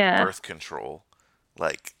points out her birth control.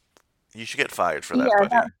 You should get fired for that,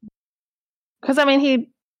 buddy. Because,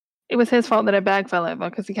 it was his fault that her bag fell over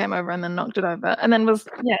because he came over and then knocked it over. And then was,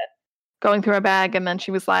 going through her bag, and then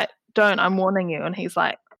she was like, "Don't, I'm warning you." And he's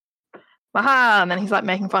like, "Aha!" And then he's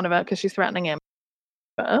making fun of her because she's threatening him.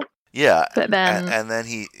 Yeah, But then, and then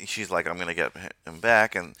she's like, I'm gonna get him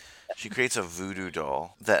back, and she creates a voodoo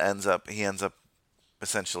doll that he ends up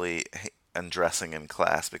essentially undressing in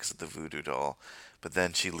class because of the voodoo doll. But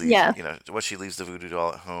then she leaves, she leaves the voodoo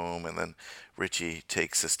doll at home, and then Richie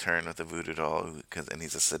takes his turn with the voodoo doll, and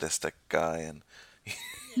he's a sadistic guy, and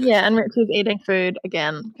yeah, and Richie's eating food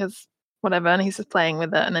again because whatever, and he's just playing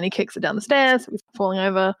with it, and then he kicks it down the stairs, he's falling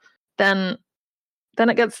over. Then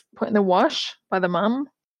it gets put in the wash by the mum.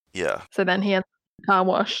 Yeah. So then he has a car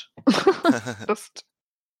wash, just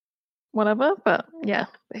whatever. But yeah,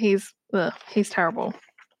 he's terrible.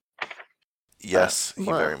 Yes, he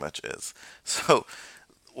very much is. So,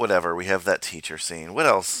 whatever. We have that teacher scene. What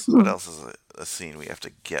else? What else is a scene we have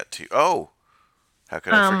to get to? Oh, how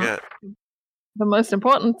could I forget? The most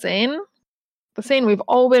important scene, the scene we've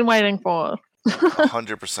all been waiting for.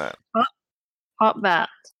 100%. Top that.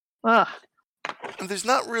 Ugh. And there's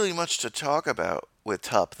not really much to talk about with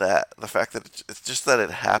Top That. The fact that it's just that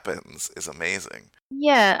it happens is amazing.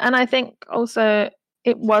 Yeah, and I think also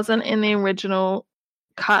it wasn't in the original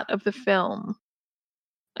cut of the film.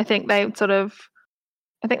 I think they'd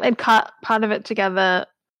cut part of it together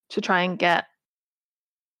to try and get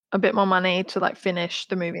a bit more money to like finish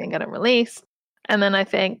the movie and get it released. And then I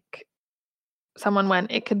think someone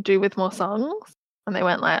went, it could do with more songs. And they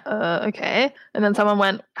went like, okay. And then someone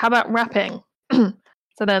went, how about rapping?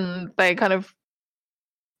 So then they kind of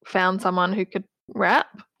found someone who could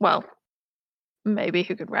rap. Well, maybe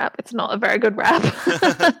who could rap. It's not a very good rap.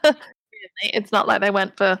 It's not like they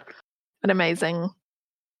went for an amazing,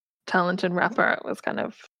 talented rapper. It was kind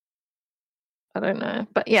of, I don't know.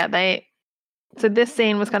 But yeah, so this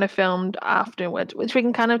scene was kind of filmed afterwards, which we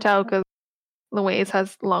can kind of tell because Louise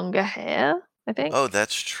has longer hair, I think. Oh,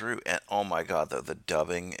 that's true. And oh my god, the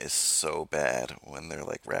dubbing is so bad when they're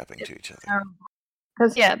like rapping to each other.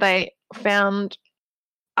 Because yeah, they found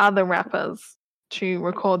other rappers to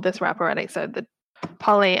record this rap already. So the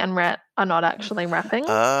Polly and Rhett are not actually rapping.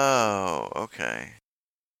 Oh, okay.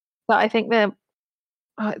 So I think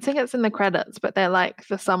I think it's in the credits, but they're like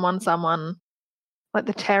the someone, like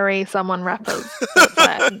the Terry someone rappers.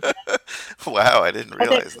 Wow, I didn't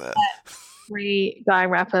realize that. 3 guy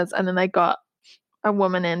rappers, and then they got a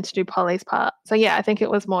woman in to do Polly's part. So yeah, I think it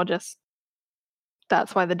was more just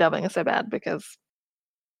that's why the dubbing is so bad, because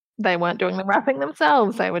they weren't doing the rapping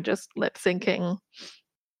themselves. They were just lip syncing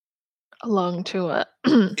along to it.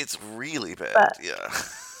 It's really bad, yeah.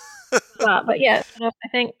 But yeah, I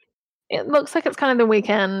think it looks like it's kind of The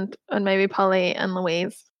Weeknd and maybe Polly and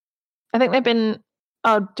Louise. I think they've been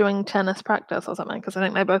doing tennis practice or something, because I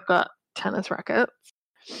think they both got tennis rackets.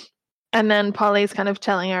 And then Polly's kind of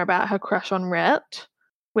telling her about her crush on Rhett,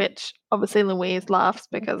 which obviously Louise laughs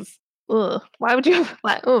because, ugh, why would you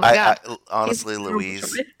like? Oh my god! Honestly,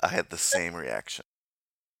 Louise, I had the same reaction.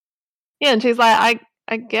 Yeah, and she's like,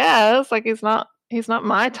 I guess like he's not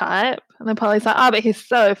my type. And then Polly's like, but he's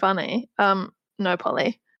so funny. No,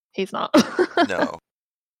 Polly, he's not. No.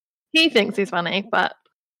 He thinks he's funny, but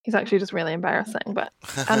he's actually just really embarrassing. But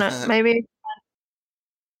I don't know, maybe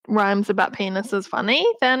rhymes about penis is funny,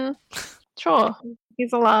 then sure,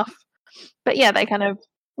 he's a laugh. But yeah, they kind of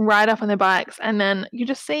ride up on their bikes, and then you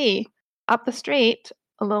just see up the street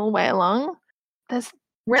a little way along, there's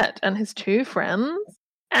Rhett and his 2 friends,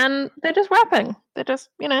 and they're just rapping. They're just,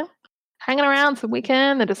 hanging around for the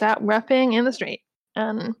weekend. They're just out rapping in the street.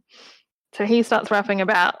 And so he starts rapping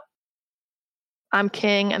about I'm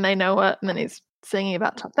king, and they know it, and then he's singing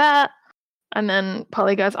about Top That. And then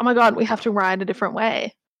Polly goes, oh my god, we have to ride a different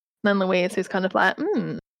way. And then Louise, who's kind of like,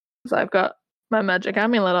 so I've got my magic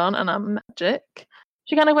amulet on and I'm magic.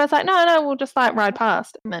 She kind of goes like, no, we'll just like ride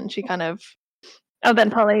past. And then she kind of,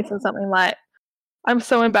 then Polly says something like, I'm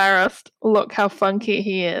so embarrassed. Look how funky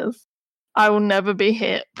he is. I will never be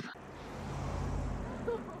hip.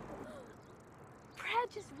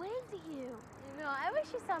 Brad just waved at you. I wish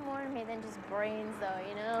you saw more in me than just brains,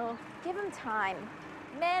 though, Give him time.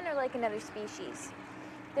 Men are like another species.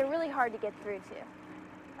 They're really hard to get through to.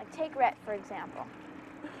 Like, take Rhett, for example.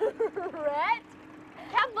 Rhett?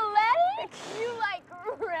 Capoletti? You like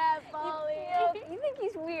Rhett, Polly. You think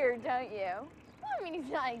he's weird, don't you? Well, I mean,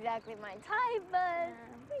 he's not exactly my type, but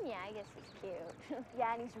yeah, I guess he's cute.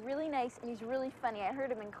 Yeah, and he's really nice, and he's really funny. I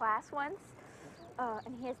heard him in class once,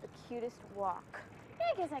 and he has the cutest walk. Yeah,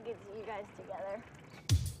 I guess I could see you guys together.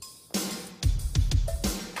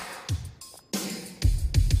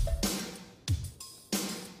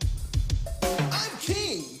 I'm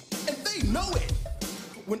king, and they know it.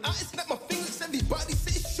 When I snap my fingers, everybody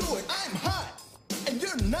says sure, I'm hot, and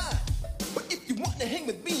you're not. But if you want to hang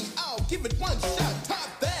with me, I'll give it one shot.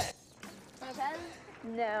 Top that. My pen?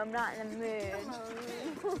 No, I'm not in the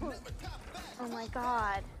mood. Oh my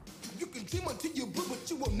God. You can dream until you blue, but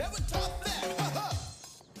you will never top that.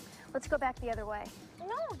 Let's go back the other way.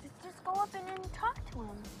 No, just go up and talk to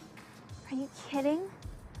him. Are you kidding?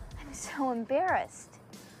 I'm so embarrassed.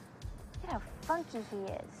 Look at how funky he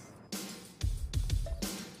is.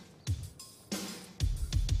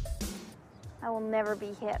 I will never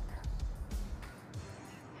be hip.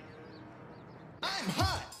 I'm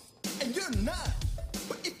hot, and you're not.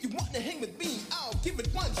 But if you want to hang with me, I'll give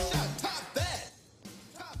it one shot. Top that.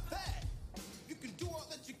 Top that. You can do all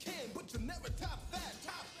that you can, but you'll never top that.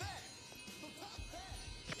 Top that. So top that.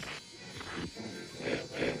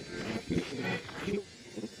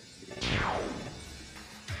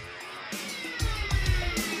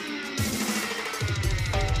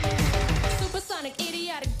 Supersonic,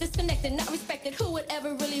 idiotic, disconnected, not respected. Who would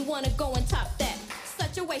ever really want to go and top that?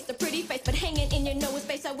 Such a waste, a pretty face, but hanging in your nose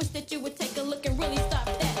space. I wish that you would take a look and really stop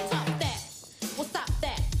that. Top that. Well, stop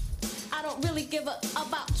that. I don't really give a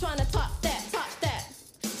about trying to top that. Top that.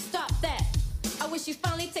 Stop that. I wish you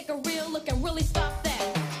finally take a real look and really stop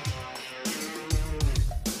that.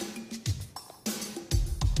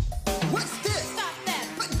 What's this? Stop that.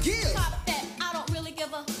 But give. Top that. I don't really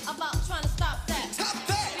give a about trying to stop that. Top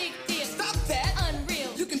that. Big deal. Stop that.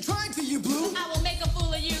 Unreal. You can try till you blue. I will make a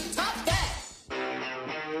fool of you. Top that.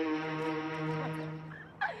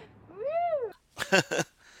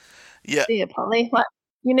 Yeah. Dear Polly, like,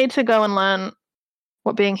 you need to go and learn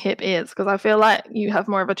what being hip is, because I feel like you have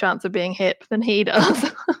more of a chance of being hip than he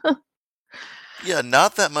does. Yeah,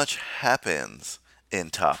 not that much happens in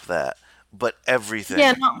Top That, but everything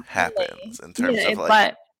Yeah, not really. happens in terms Yeah, of it's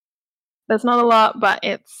like there's not a lot, but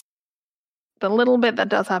it's the little bit that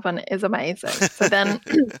does happen is amazing. So then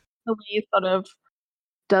Louise sort of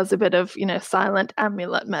does a bit of, silent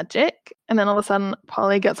amulet magic, and then all of a sudden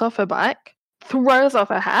Polly gets off her bike, throws off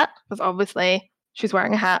her hat, because obviously she's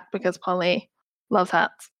wearing a hat because Polly loves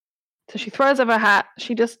hats. So she throws off her hat,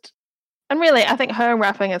 and really I think her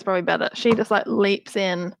rapping is probably better. She just like leaps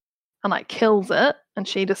in and like kills it, and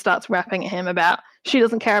she just starts rapping at him about she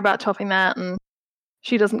doesn't care about topping that, and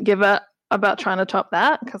she doesn't give a about trying to top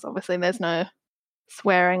that, because obviously there's no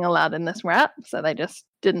swearing allowed in this rap, so they just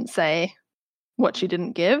didn't say what she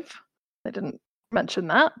didn't give. They didn't mention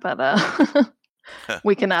that, but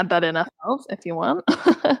we can add that in ourselves if you want.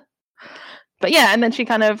 But yeah, and then she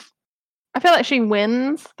I feel like she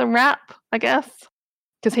wins the rap, I guess,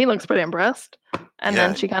 because he looks pretty impressed, and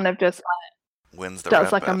then she kind of just wins the does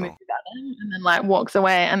rap like battle. a move at him, and then like walks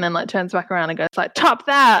away, and then like turns back around and goes like top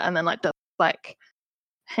that, and then like does like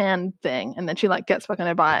hand thing, and then she like gets back on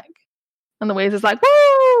her bike, and Louise is like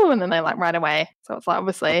woo, and then they like ride away. So it's like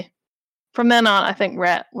obviously from then on, I think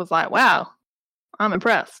Rhett was like, wow, I'm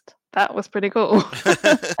impressed. That was pretty cool.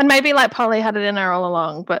 And maybe like Polly had it in her all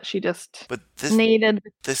along, but she just needed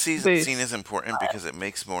this scene is important because it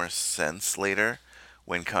makes more sense later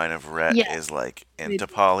when kind of Rhett is like into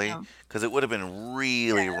Polly, because it would have been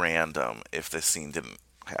really random if this scene didn't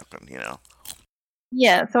happen,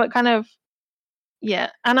 Yeah, so it kind of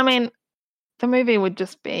and I mean the movie would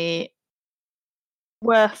just be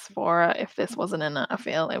worse for it if this wasn't in it. I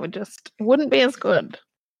feel it wouldn't be as good.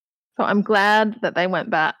 So I'm glad that they went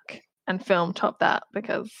back and filmed Top That,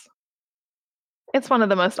 because it's one of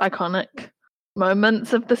the most iconic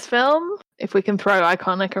moments of this film. If we can throw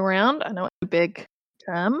iconic around, I know it's a big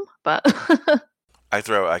term, but I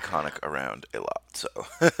throw iconic around a lot, so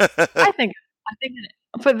I think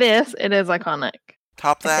for this it is iconic.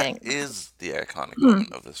 Top That is the iconic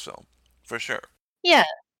moment of this film, for sure. Yeah.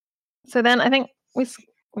 So then I think we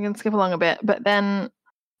can skip along a bit, but then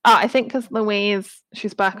I think because Louise,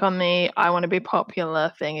 she's back on the I want to be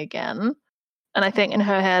popular thing again. And I think in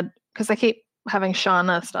her head, because they keep having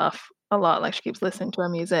Shauna stuff a lot, like she keeps listening to her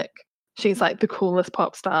music. She's like the coolest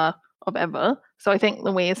pop star of ever. So I think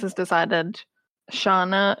Louise has decided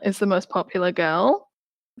Shauna is the most popular girl.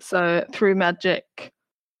 So through magic,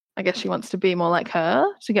 I guess she wants to be more like her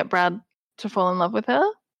to get Brad to fall in love with her.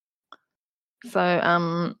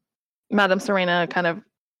 So Madame Serena kind of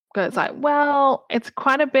goes like, well, it's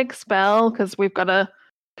quite a big spell because we've got to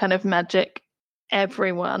kind of magic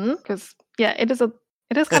everyone, because it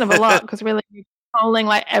is kind of a lot, because really you're controlling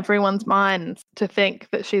like everyone's minds to think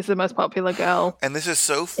that she's the most popular girl. And this is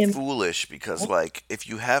so foolish because like if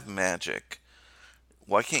you have magic,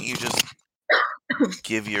 why can't you just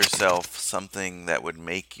give yourself something that would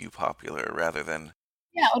make you popular rather than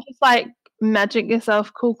or just like magic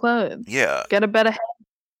yourself cool clothes. Yeah. Get a better head.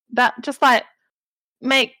 That just like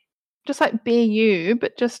be you,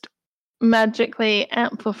 but just magically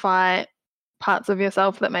amplify parts of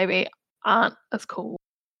yourself that maybe aren't as cool.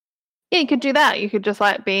 Yeah, you could do that. You could just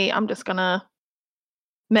like I'm just gonna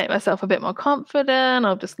make myself a bit more confident.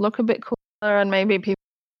 I'll just look a bit cooler, and maybe people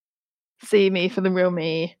see me for the real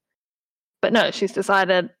me. But no, she's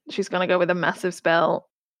decided she's gonna go with a massive spell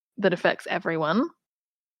that affects everyone.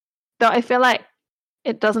 Though I feel like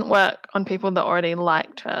it doesn't work on people that already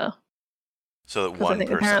liked her. So that 'Cause I one think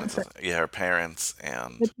the person, parents her parents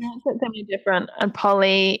and The parents are something different, and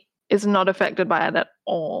Polly is not affected by it at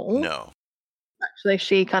all. no. Actually,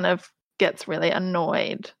 she kind of gets really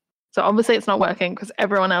annoyed. So obviously it's not working because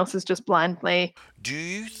everyone else is just blindly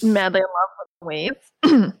madly in love with Louise.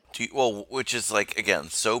 Which is like, again,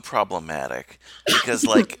 so problematic because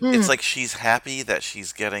like it's like she's happy that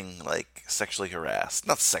she's getting like sexually harassed.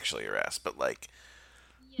 Not sexually harassed, but like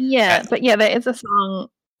Yeah, but yeah, there is a song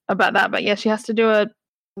about that. But yeah, she has to do a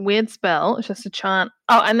weird spell. It's just a chant.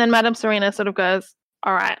 Oh, and then Madame Serena sort of goes,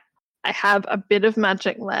 all right, I have a bit of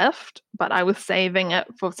magic left, but I was saving it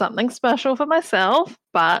for something special for myself.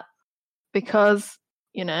 But because,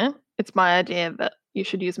 it's my idea that you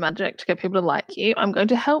should use magic to get people to like you, I'm going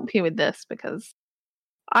to help you with this because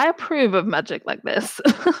I approve of magic like this.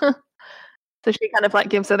 So she kind of like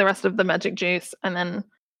gives her the rest of the magic juice. And then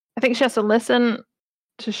I think she has to listen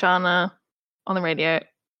to Shana on the radio,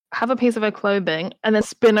 have a piece of her clothing, and then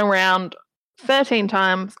spin around 13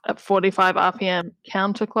 times at 45 RPM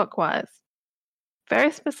counterclockwise.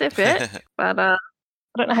 Very specific, but I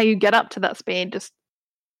don't know how you get up to that speed just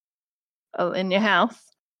in your house.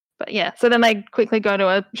 But yeah, so then they quickly go to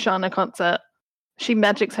a Shana concert. She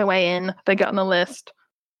magics her way in. They get on the list.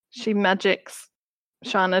 She magics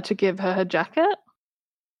Shana to give her jacket.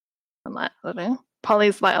 I'm like, I don't know.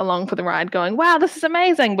 Polly's like along for the ride going, wow, this is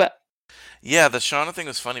amazing. But yeah, the Shauna thing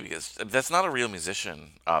was funny because that's not a real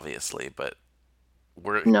musician, obviously, but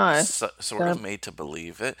we're sort of made to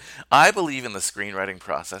believe it. I believe in the screenwriting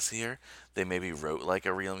process here. They maybe wrote like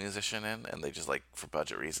a real musician in, and they just like for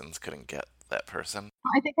budget reasons couldn't get that person.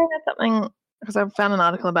 I think I read something because I found an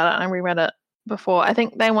article about it and I reread it before. I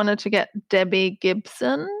think they wanted to get Debbie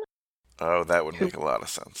Gibson. Oh, that would make a lot of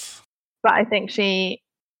sense. But I think she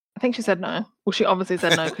said no. Well, she obviously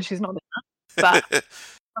said no because she's not there. But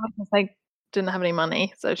because they didn't have any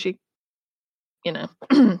money, so she,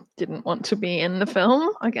 didn't want to be in the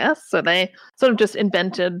film, I guess. So they sort of just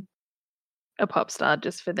invented a pop star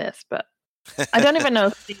just for this. But I don't even know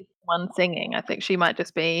if she's the one singing. I think she might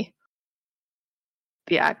just be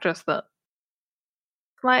the actress that,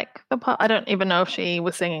 like the pop. I don't even know if she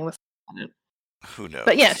was singing the song. Who knows?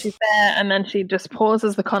 But yeah, she's there, and then she just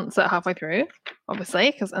pauses the concert halfway through,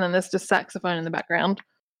 obviously, and then there's just saxophone in the background.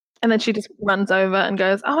 And then she just runs over and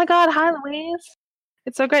goes, oh my God, hi, Louise.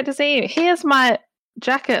 It's so great to see you. Here's my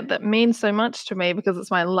jacket that means so much to me because it's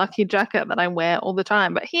my lucky jacket that I wear all the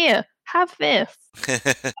time. But here, have this.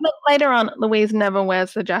 But later on, Louise never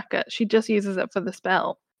wears the jacket. She just uses it for the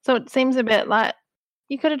spell. So it seems a bit like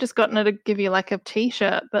you could have just gotten her to give you like a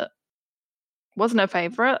t-shirt that wasn't her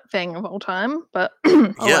favorite thing of all time. But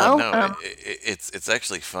it's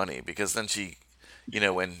actually funny because then she,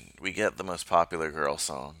 when we get the most popular girl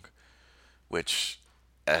song, which,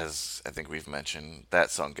 as I think we've mentioned,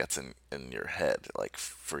 that song gets in your head like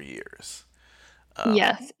for years.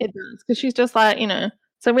 Yes, it does. Because she's just like,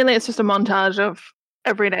 so really it's just a montage of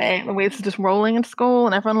every day Louise is just rolling into school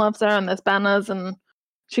and everyone loves her and there's banners and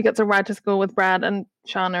she gets a ride to school with Brad and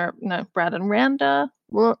Randa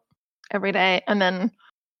every day. And then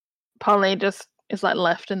Polly just is like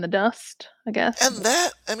left in the dust, I guess. And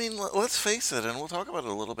that, let's face it, and we'll talk about it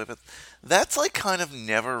a little bit, but that's like kind of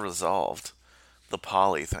never resolved, the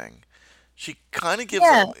Polly thing. She kind of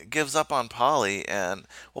gives up on Polly, and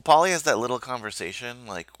Polly has that little conversation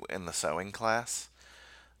like in the sewing class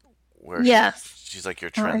where she's like, you're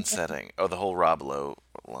trend setting. Oh, the whole Rob Lowe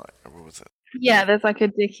line. What was it? Yeah, there's like a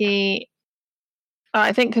Dickie.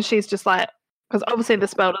 I think because she's just like, because obviously the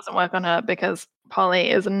spell doesn't work on her because Polly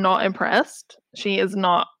is not impressed. She is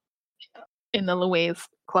not in the Louise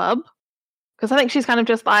club. Because I think she's kind of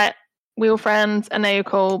just like, we were friends and now you're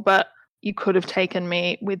cool, but you could have taken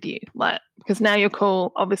me with you. Like, because now you're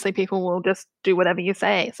cool, obviously people will just do whatever you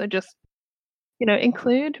say. So just,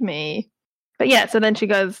 include me. But yeah, so then she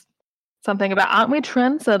goes something about, aren't we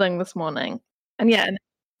trend setting this morning? And yeah, and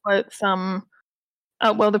quotes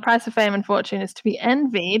the price of fame and fortune is to be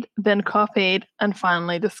envied, then copied, and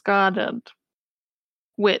finally discarded.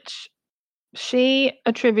 Which she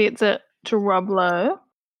attributes it to Rob Lowe,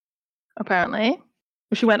 apparently.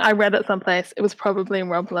 She went, I read it someplace. It was probably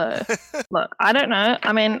Rob Lowe. Look, I don't know.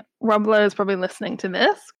 Rob Lowe is probably listening to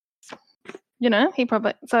this. He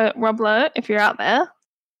probably... So, Rob Lowe, if you're out there,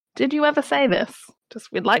 did you ever say this?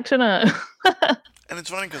 We'd like to know. And it's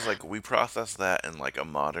funny because like we process that in like a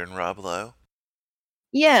modern Rob Lowe.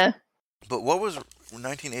 Yeah. But what was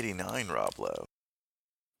 1989 Rob Lowe?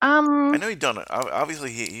 Um. I know he'd done it.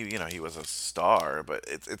 Obviously, he was a star, but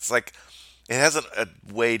it's like it has a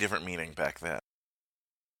way different meaning back then.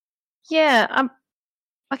 Yeah.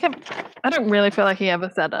 I don't really feel like he ever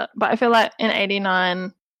said it, but I feel like in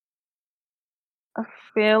 '89, I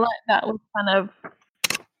feel like that was kind of.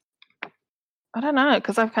 I don't know,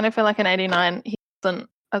 because I kind of feel like in '89 he wasn't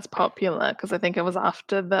as popular because I think it was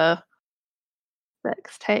after the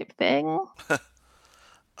sex tape thing,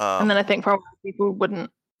 and then I think probably people wouldn't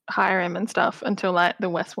hire him and stuff until like The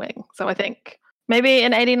West Wing. So I think maybe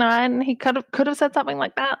in '89 he could have said something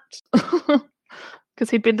like that because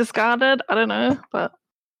he'd been discarded. I don't know, but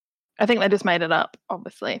I think they just made it up,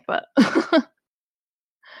 obviously. But I'm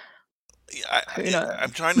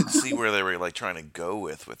trying to see where they were like trying to go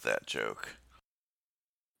with that joke.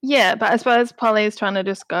 Yeah, but I suppose Polly's trying to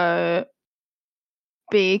just go,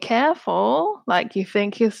 be careful. Like, you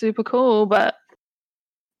think you're super cool, but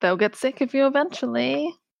they'll get sick of you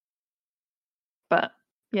eventually. But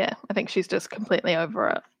yeah, I think she's just completely over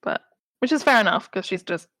it. But which is fair enough because she's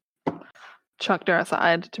just chucked her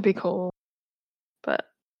aside to be cool. But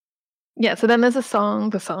yeah, so then there's the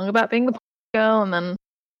song about being the girl, and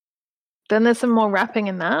then there's some more rapping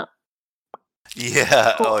in that.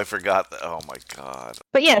 Yeah. Cool. Oh, I forgot that. Oh my god.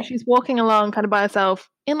 But yeah, she's walking along kind of by herself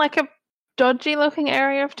in like a dodgy looking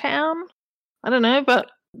area of town. I don't know, but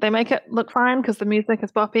they make it look fine because the music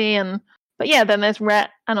is boppy. But yeah, then there's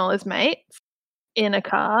Rhett and all his mates in a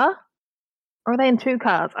car. Or are they in two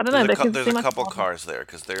cars? I don't know. There's a couple cars there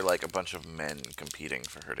because they're like a bunch of men competing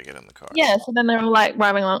for her to get in the car. Yeah, so then they're all like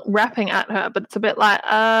driving along, rapping at her, but it's a bit like,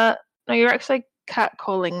 no, you're actually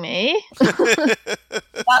catcalling me.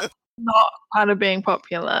 That's not part of being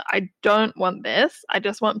popular. I don't want this. I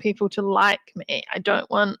just want people to like me. I don't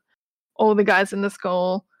want all the guys in the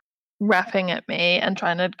school rapping at me and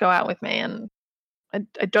trying to go out with me, and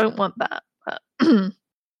I don't want that. But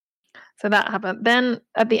so that happened. Then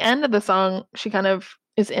at the end of the song, she kind of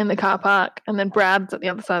is in the car park, and then Brad's at the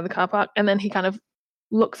other side of the car park, and then he kind of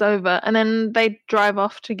looks over, and then they drive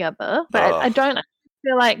off together. But I don't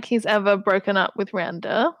feel like he's ever broken up with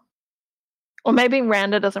Randa. Or maybe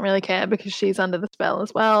Randa doesn't really care because she's under the spell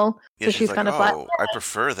as well. Yeah, so she's kind of like, I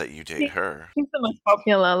prefer that you date her. She's the most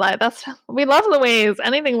popular. Like we love Louise.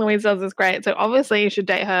 Anything Louise does is great. So obviously you should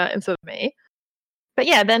date her instead of me. But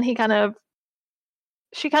yeah, then she kind of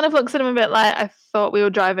looks at him a bit like, I thought we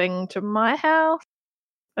were driving to my house,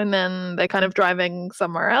 and then they're kind of driving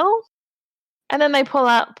somewhere else, and then they pull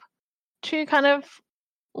up to kind of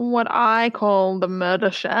what I call the murder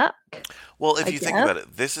shack. Well, if you think about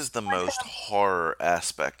it, this is the most horror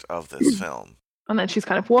aspect of this film. And then she's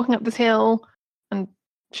kind of walking up this hill, and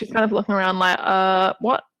she's kind of looking around like,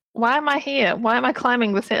 what? Why am I here? Why am I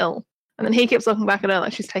climbing this hill? And then he keeps looking back at her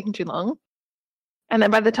like she's taking too long. And then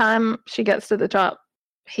by the time she gets to the top,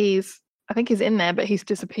 I think he's in there, but he's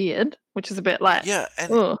disappeared, which is a bit like, yeah.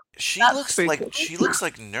 And she looks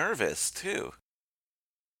like nervous too.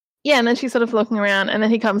 Yeah, and then she's sort of looking around, and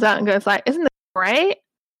then he comes out and goes like, "Isn't this great?"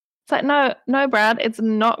 It's like, no, Brad, it's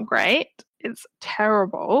not great. It's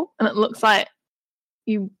terrible, and it looks like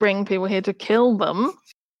you bring people here to kill them.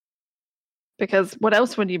 Because what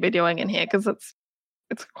else would you be doing in here? Because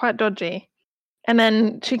it's quite dodgy. And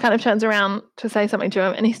then she kind of turns around to say something to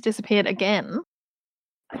him, and he's disappeared again.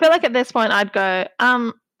 I feel like at this point I'd go,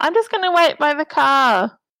 I'm just going to wait by the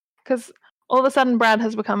car, because all of a sudden Brad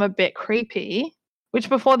has become a bit creepy. Which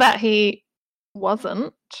before that he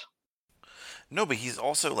wasn't. No, but he's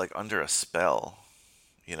also like under a spell,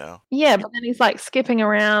 you know? Yeah, but then he's like skipping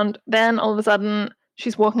around. Then all of a sudden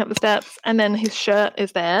she's walking up the steps, and then his shirt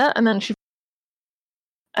is there, and then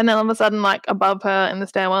all of a sudden, like above her in the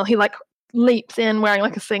stairwell, he like leaps in wearing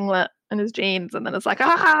like a singlet and his jeans, and then it's like,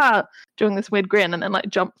 doing this weird grin, and then like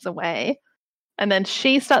jumps away. And then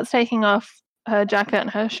she starts taking off her jacket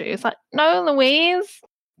and her shoes. Like, no, Louise.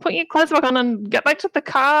 Put your clothes back on and get back to the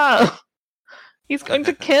car. He's going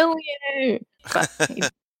to kill you. But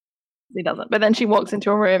he doesn't. But then she walks into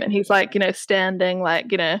a room, and he's like, standing, like,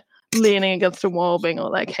 leaning against a wall, being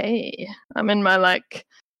all like, hey, I'm in my like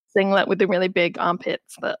singlet with the really big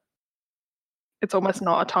armpits that it's almost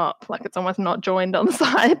not a top. Like, it's almost not joined on the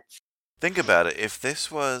sides. Think about it. If this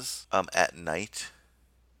was at night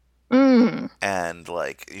and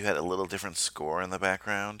like you had a little different score in the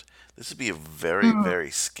background, this would be a very, very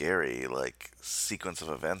scary like sequence of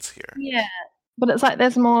events here. Yeah, but it's like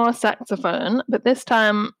there's more saxophone, but this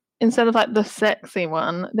time instead of like the sexy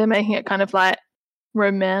one, they're making it kind of like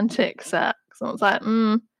romantic sax. So it's like,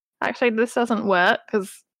 actually this doesn't work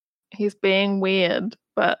because he's being weird,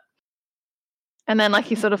 but and then like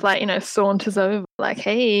he sort of like, you know, saunters over like,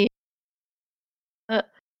 hey,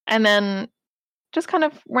 and then just kind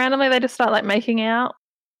of randomly they just start like making out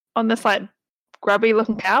on this like grubby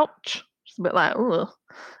looking couch. Just a bit like,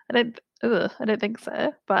 I don't think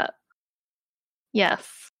so. But yes.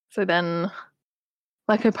 So then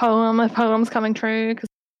like a poem's coming true because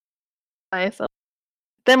so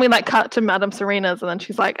then we like cut to Madame Serena's and then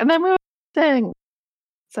she's like, and then we were sing.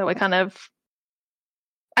 So we kind of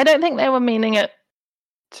I don't think they were meaning it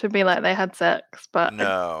to be like they had sex, but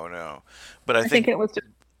No. But I think it was just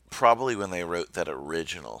probably when they wrote that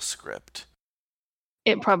original script.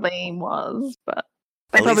 it probably was, but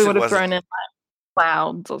they At probably least it would have wasn't- thrown in like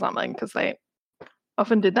clouds or something because they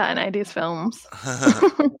often did that in 80s films.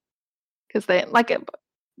 Because they like it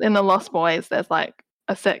in the Lost Boys, there's like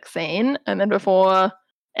a sex scene, and then before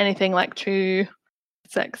anything like too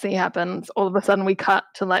sexy happens, all of a sudden we cut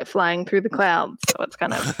to like flying through the clouds. So it's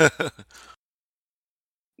kind of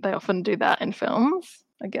they often do that in films,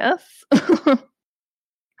 I guess.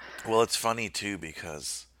 Well, it's funny too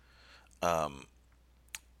because,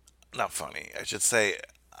 not funny. I should say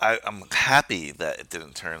I'm happy that it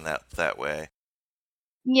didn't turn that way,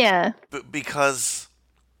 Yeah. but because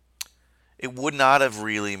it would not have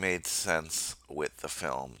really made sense with the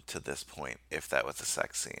film to this point if that was a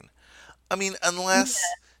sex scene. I mean, unless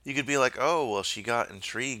you could be like, oh, well, she got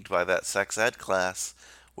intrigued by that sex ed class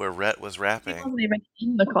where Rhett was He rapping. wasn't even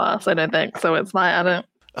in the class, I don't think. So it's like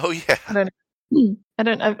Oh yeah. I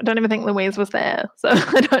don't even think Louise was there, so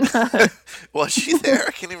I don't know. Was she there?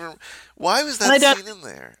 I can't even. Why was And I that don't- scene in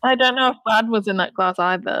there? I don't know if Brad was in that class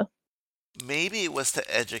either. Maybe it was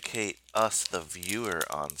to educate us, the viewer,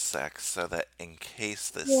 on sex, so that in case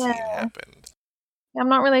this scene Yeah. happened. I'm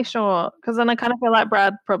not really sure because then I kind of feel like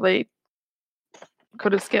Brad probably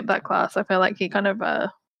could have skipped that class. I feel like he kind of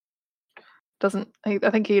doesn't. I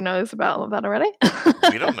think he knows about all of that already.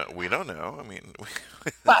 We don't know. We don't know. I mean,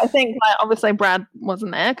 But I think like obviously Brad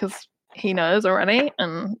wasn't there because he knows already,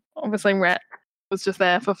 and obviously Rhett was just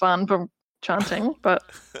there for fun for chanting. But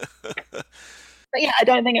yeah, I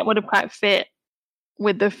don't think it would have quite fit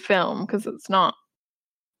with the film because it's not.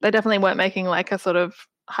 They definitely weren't making like a sort of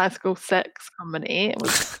high school sex comedy. It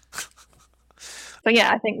was. So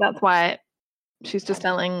yeah, I think that's why she's just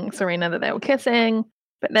telling Serena that they were kissing.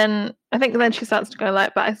 But then I think then she starts to go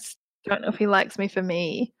like, but I don't know if he likes me for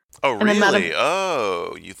me. oh, And then Madam- really?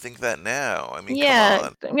 Oh, you think that now? I mean, Yeah,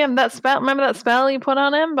 come on. yeah, that spell. Remember that spell you put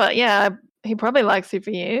on him? But yeah, he probably likes you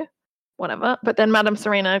for you, whatever. But then Madame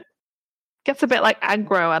Serena gets a bit like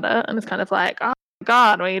aggro at her and is kind of like, "Oh my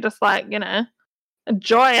God, were you just like, you know,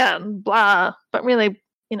 enjoy it and blah?" But really,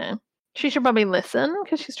 you know, she should probably listen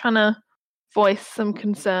because she's trying to voice some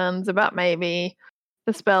concerns about maybe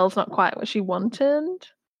the spell's not quite what she wanted.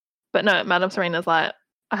 But no, Madame Serena's like,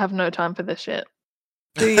 "I have no time for this shit.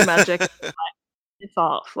 Do your magic." It's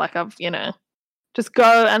off. Like I've, you know, just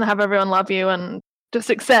go and have everyone love you and just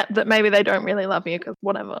accept that maybe they don't really love you because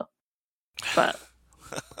whatever. But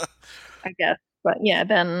I guess. But yeah,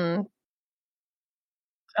 then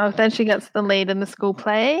she gets the lead in the school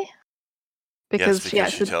play because she because she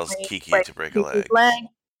actually tells Kiki breaks to break a Kiki's leg.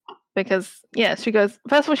 because yeah, she goes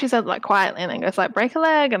first of all she says like quietly and then goes like break a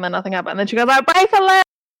leg and then nothing happened and then she goes like break a leg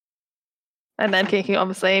and then Kiki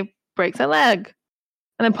obviously breaks her leg.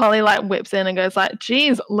 And then Polly like whips in and goes like,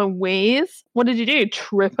 "Geez, Louise, what did you do?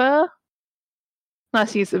 Trip her?"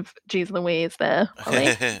 Nice use of "geez, Louise" there,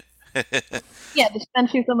 Polly. Yeah, then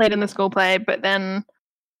she's the lead in the school play, but then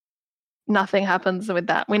nothing happens with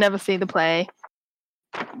that. We never see the play.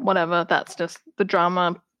 Whatever. That's just the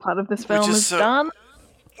drama part of this film is done.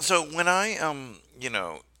 So when I you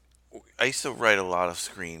know, I used to write a lot of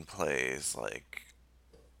screenplays, like,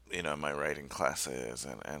 you know, in my writing classes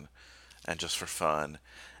and just for fun.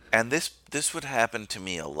 And this would happen to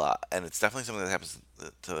me a lot, and it's definitely something that happens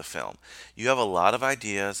to the film. You have a lot of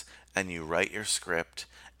ideas, and you write your script,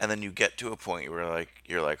 and then you get to a point where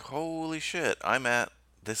you're like, holy shit, I'm at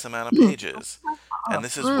this amount of pages, and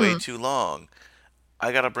this is way too long.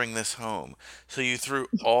 I gotta bring this home. So you threw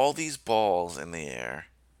all these balls in the air.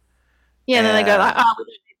 Yeah, and then they go like, "Oh, we don't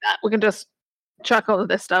need that. We can just chuck all of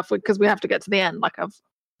this stuff because we have to get to the end. Like I've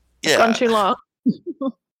gone too long."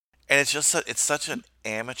 And it's just it's such an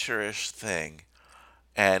amateurish thing,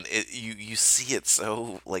 and you see it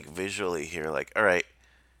so like visually here. Like, all right,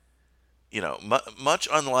 you know, much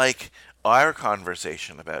unlike our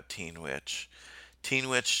conversation about Teen Witch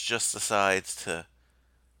just decides to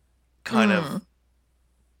kind of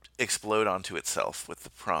explode onto itself with the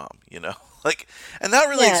prom, you know, like, and not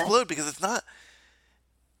really explode because it's not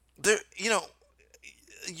there. You know,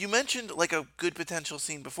 you mentioned like a good potential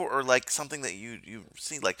scene before, or like something that you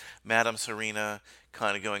see, like Madame Serena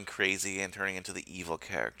kind of going crazy and turning into the evil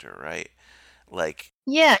character, right? Like,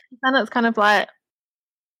 Yeah, and it's kind of like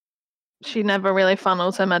she never really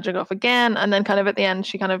funnels her magic off again, and then kind of at the end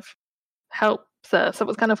she kind of helps her. So it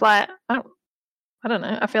was kind of like I don't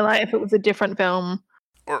know. I feel like if it was a different film,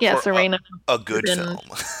 or Serena a good been, film.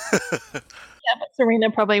 Yeah, but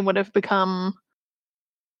Serena probably would have become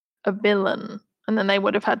a villain, and then they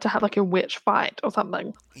would have had to have like a witch fight or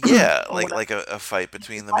something. Yeah, or like a fight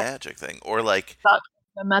between the magic thing, or like suck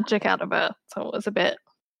the magic out of it. So it was a bit,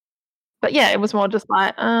 but yeah, it was more just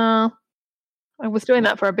like, I was doing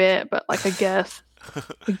that for a bit, but like I guess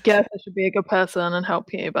I should be a good person and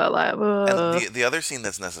help you, but like, and the other scene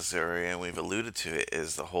that's necessary, and we've alluded to it,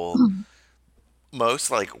 is the whole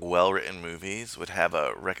most like well-written movies would have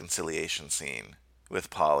a reconciliation scene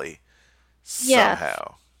with Polly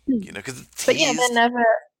somehow. You know, because but yeah, they're never.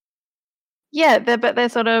 Yeah, but they're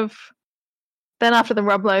sort of. Then after the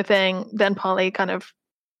Rob Lowe thing, then Polly kind of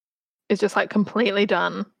is just like completely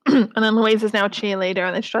done, and then Louise is now a cheerleader,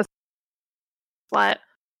 and then she tries like,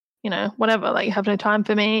 you know, whatever. Like, you have no time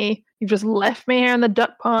for me. You've just left me here in the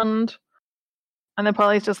duck pond, and then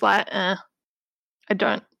Polly's just like, I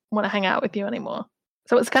don't want to hang out with you anymore.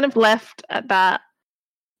 So it's kind of left at that,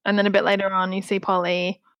 and then a bit later on, you see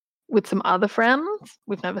Polly with some other friends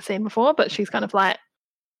we've never seen before, but she's kind of like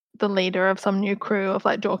the leader of some new crew of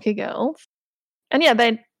like dorky girls. And yeah,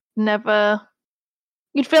 they never.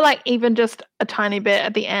 You'd feel like even just a tiny bit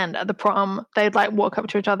at the end at the prom, they'd like walk up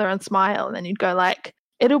to each other and smile, and then you'd go like,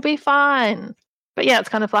 "It'll be fine." But yeah, it's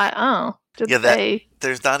kind of like, oh,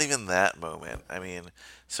 there's not even that moment. I mean,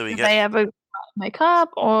 so we did they ever make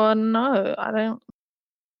up or no? I don't.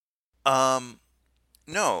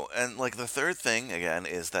 No, and like the third thing again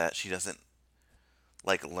is that she doesn't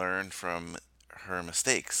like learn from her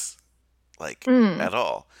mistakes, like at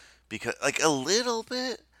all, because like a little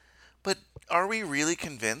bit. But are we really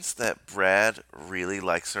convinced that Brad really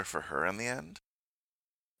likes her for her in the end?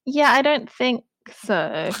 Yeah, I don't think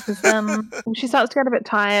so. Because then she starts to get a bit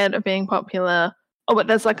tired of being popular. Oh, but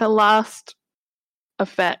there's like a last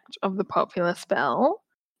effect of the popular spell.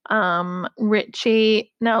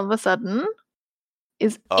 Richie now all of a sudden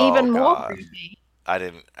is even more creepy. I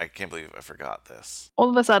can't believe I forgot this. All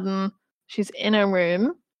of a sudden, she's in her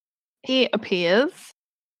room. He appears.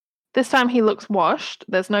 This time he looks washed.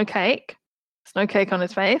 There's no cake. There's no cake on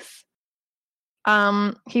his face.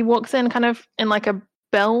 He walks in kind of in like a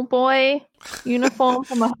bellboy uniform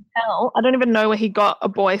from a hotel. I don't even know where he got a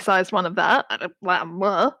boy-sized one of that.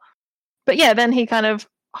 But yeah, then he kind of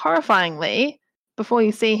horrifyingly, before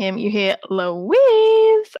you see him, you hear Louise,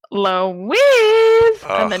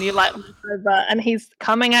 and then you like look over, and he's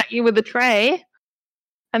coming at you with a tray.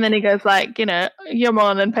 And then he goes like, you know, your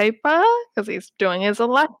morning paper, because he's doing his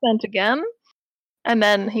accent again. And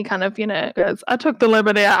then he kind of, you know, goes, I took the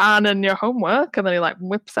liberty of ironing your homework. And then he like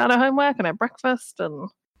whips out her homework and her breakfast and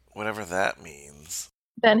whatever that means.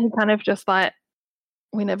 Then he kind of just like,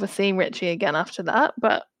 we never see Richie again after that,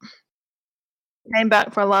 but came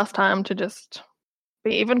back for a last time to just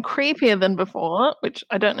be even creepier than before, which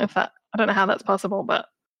I don't know how that's possible, but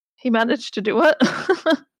he managed to do it.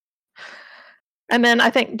 And then I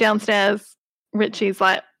think downstairs, Richie's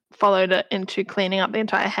like followed it into cleaning up the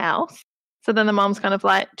entire house. So then the mom's kind of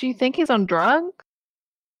like, do you think he's on drugs?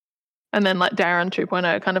 And then like Darren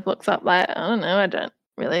 2.0 kind of looks up like, I don't know, I don't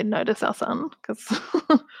really notice our son because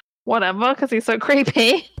whatever, because he's so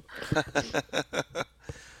creepy.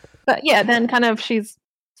 But yeah, then kind of she's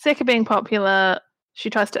sick of being popular. She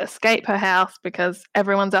tries to escape her house because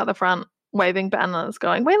everyone's out the front waving banners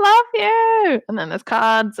going, we love you! And then there's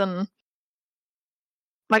cards and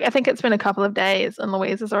like, I think it's been a couple of days and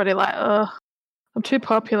Louise is already like, oh, I'm too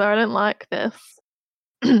popular. I don't like this.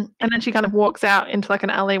 And then she kind of walks out into like an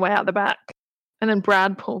alleyway out the back. And then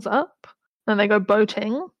Brad pulls up and they go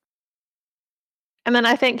boating. And then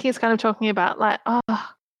I think he's kind of talking about like, oh,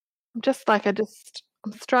 I'm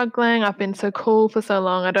struggling. I've been so cool for so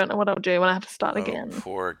long. I don't know what I'll do when I have to start again.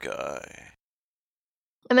 Poor guy.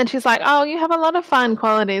 And then she's like, oh, you have a lot of fine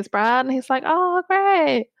qualities, Brad. And he's like, oh,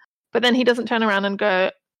 great. But then he doesn't turn around and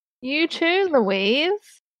go, you too,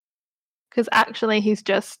 Louise. Because actually he's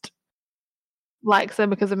just likes her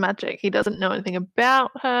because of magic. He doesn't know anything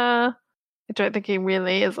about her. I don't think he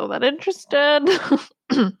really is all that interested.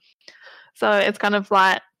 So it's kind of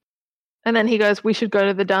like, and then he goes, we should go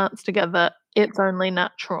to the dance together. It's only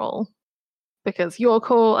natural because you're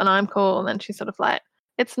cool and I'm cool. And then she's sort of like,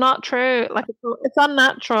 it's not true. Like, it's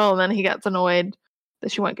unnatural. And then he gets annoyed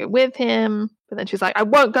that she won't go with him. But then she's like, I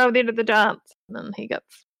won't go with you to the dance. And then he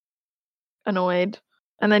gets annoyed.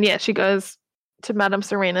 And then, yeah, she goes to Madame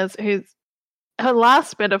Serena's, who's her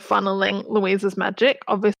last bit of funneling Louise's magic.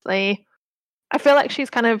 Obviously, I feel like she's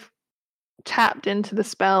kind of tapped into the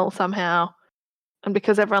spell somehow. And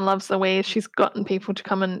because everyone loves Louise, she's gotten people to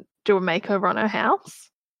come and do a makeover on her house.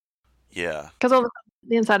 Yeah. Because all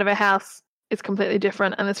the inside of her house is completely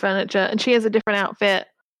different and there's furniture. And she has a different outfit.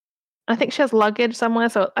 I think she has luggage somewhere,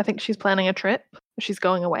 so I think she's planning a trip. She's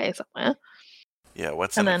going away somewhere. Yeah,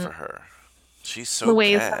 what's And in it then for her? She's so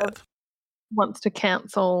Louise bad. wants to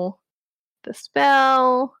cancel the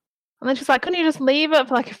spell. And then she's like, couldn't you just leave it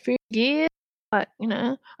for like a few years? Like, you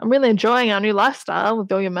know, I'm really enjoying our new lifestyle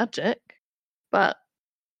with all your magic. But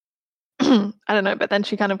I don't know. But then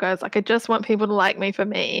she kind of goes like, I just want people to like me for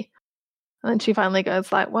me. And then she finally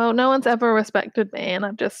goes like, well, no one's ever respected me. And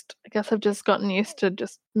I guess I've just gotten used to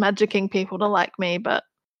just magicking people to like me. But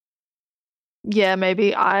yeah,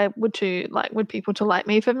 maybe I would too, like, would people to like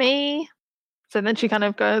me for me? So then she kind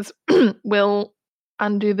of goes, we'll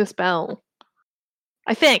undo the spell.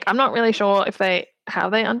 I think. I'm not really sure how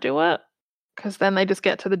they undo it. Because then they just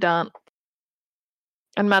get to the dance.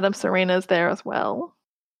 And Madame Serena's there as well.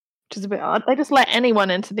 Which is a bit odd. They just let anyone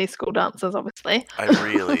into these school dances, obviously. I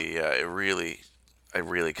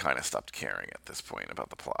really kind of stopped caring at this point about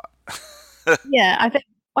the plot. Yeah,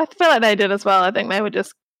 I feel like they did as well. I think they were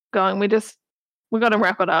just going, we got to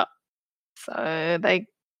wrap it up. So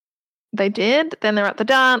they did. Then they're at the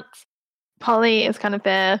dance. Polly is kind of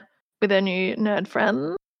there with her new nerd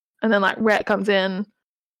friend. And then like Rhett comes in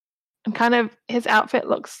and kind of his outfit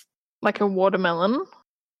looks like a watermelon.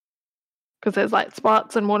 Because there's like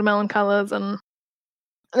spots and watermelon colors, and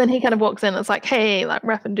then he kind of walks in and it's like, hey, like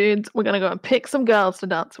rapping dudes, we're gonna go and pick some girls to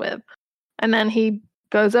dance with. And then he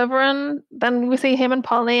goes over and then we see him and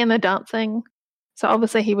Polly and they're dancing. So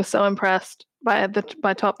obviously he was so impressed by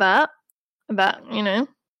Top that, you know,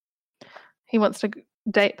 he wants to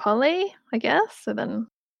date Polly, I guess. So then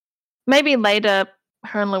maybe later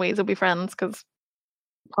her and Louise will be friends because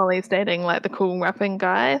Polly's dating like the cool rapping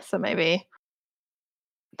guy, so maybe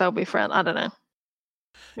they'll be friends. I don't know.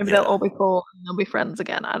 Maybe they'll all be cool and they'll be friends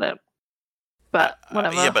again. I don't. But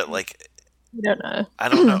whatever. Yeah, but like, you don't know. I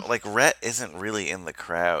don't know. Like, Rhett isn't really in the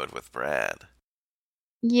crowd with Brad.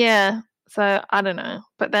 Yeah. So I don't know.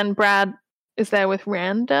 But then Brad is there with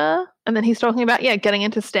Randa, and then he's talking about getting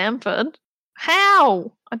into Stanford.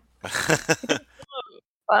 How?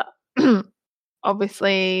 But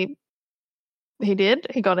obviously he did.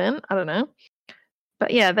 He got in. I don't know.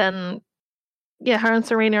 But yeah, then. Yeah, her and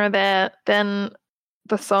Serena are there. Then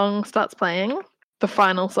the song starts playing. The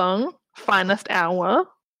final song, Finest Hour.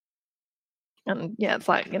 And yeah, it's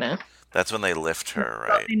like, you know. That's when they lift her,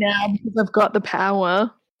 right? Now because I've got the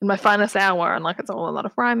power in my finest hour. And like, it's all a lot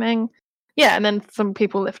of rhyming. Yeah, and then some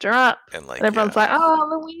people lift her up. And like, everyone's like,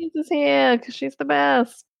 oh, Louise is here because she's the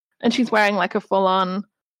best. And she's wearing like a full-on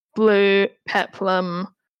blue peplum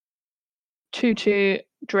tutu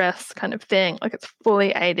dress kind of thing. Like, it's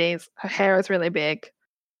fully 80s. Her hair is really big.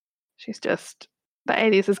 She's just, the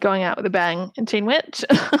 80s is going out with a bang in Teen Witch.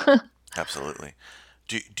 Absolutely.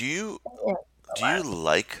 Do you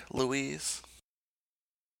like Louise?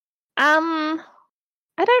 I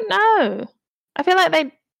don't know. I feel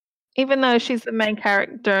like even though she's the main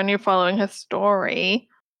character and you're following her story,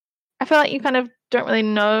 I feel like you kind of don't really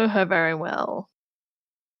know her very well.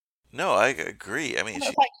 No, I agree. I mean,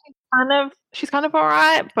 she's kind of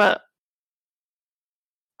alright, but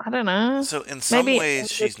I don't know. So in some ways,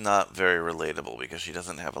 she's not very relatable because she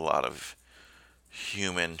doesn't have a lot of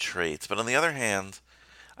human traits. But on the other hand,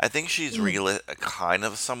 I think she's kind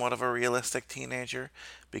of somewhat of a realistic teenager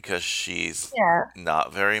because she's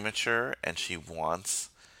not very mature and she wants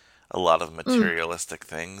a lot of materialistic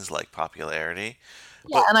things like popularity.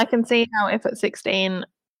 Yeah, and I can see how if at 16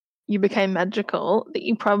 you became magical, that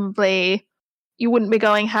you wouldn't be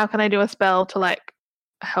going, how can I do a spell to like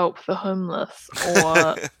help the homeless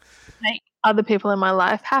or make other people in my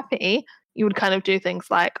life happy? You would kind of do things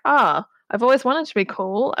like, I've always wanted to be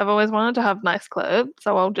cool. I've always wanted to have nice clothes.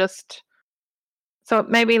 So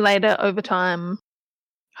maybe later over time,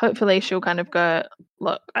 hopefully she'll kind of go,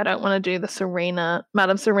 look, I don't want to do the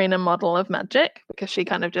Madame Serena model of magic because she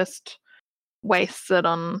kind of just wastes it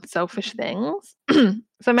on selfish things.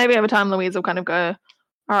 So maybe over time Louise will kind of go,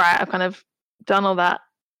 all right, I've kind of done all that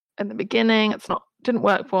in the beginning. Didn't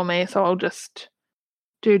work for me, so I'll just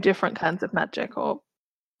do different kinds of magic, or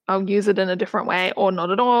I'll use it in a different way, or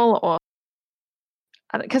not at all, or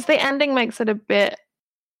because the ending makes it a bit,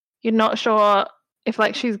 you're not sure if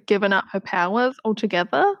like she's given up her powers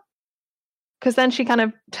altogether, because then she kind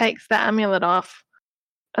of takes the amulet off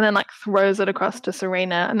and then like throws it across to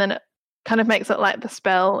Serena, and then it kind of makes it like the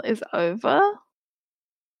spell is over.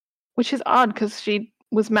 which is odd because she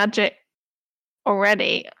was magic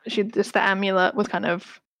already. The amulet was kind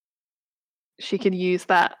of, she could use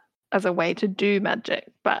that as a way to do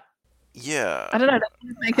magic, but Yeah. I don't know, that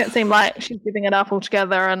doesn't make it seem like she's giving it up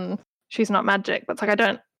altogether and she's not magic. But it's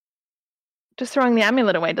like, just throwing the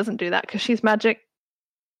amulet away doesn't do that because she's magic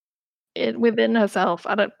within herself.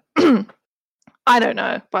 I don't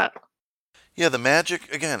know, but Yeah, the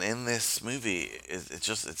magic again in this movie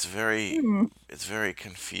it's very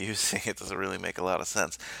confusing. It doesn't really make a lot of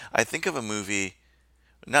sense. I think of a movie,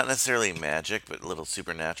 not necessarily magic, but a little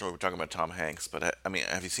supernatural. We're talking about Tom Hanks, but I mean,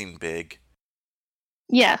 have you seen Big?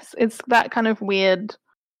 yes, it's that kind of weird.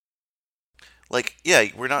 Like, yeah,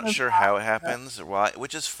 we're not sure how it happens or why,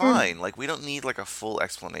 which is fine. Like, we don't need like a full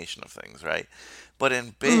explanation of things, right? But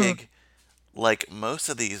in Big, like most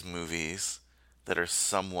of these movies that are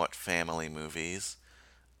somewhat family movies,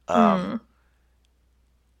 the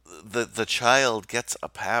child gets a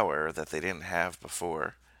power that they didn't have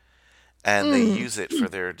before, and they use it for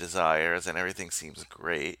their desires, and everything seems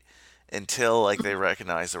great until like they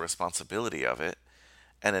recognize the responsibility of it,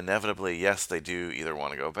 and inevitably, yes, they do either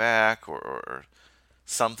want to go back or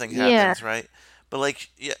something happens, right? But like,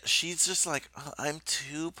 yeah, she's just like, oh, I'm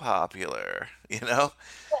too popular, you know?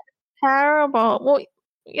 Terrible. Well,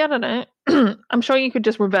 yeah, I don't know. I'm sure you could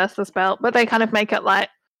just reverse the spell, but they kind of make it like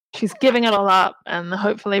she's giving it all up, and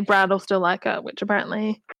hopefully Brad will still like her, which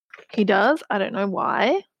apparently he does. I don't know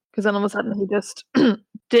why, because then all of a sudden he just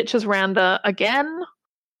ditches Randa again,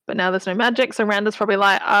 but now there's no magic, so Randa's probably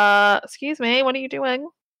like, excuse me, what are you doing?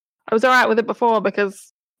 I was alright with it before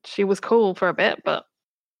because she was cool for a bit, but...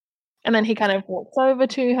 And then he kind of walks over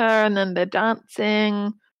to her, and then they're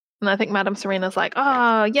dancing, and I think Madame Serena's like,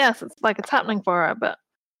 oh, yes, it's happening for her, but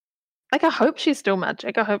like, I hope she's still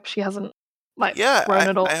magic. I hope she hasn't, like, thrown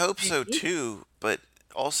it all. I hope so too, but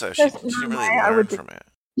also she didn't really learn from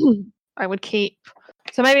it. I would keep...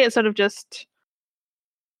 So maybe it's sort of just...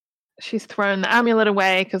 She's thrown the amulet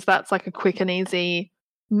away because that's like a quick and easy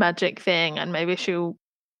magic thing, and maybe she'll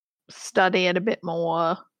study it a bit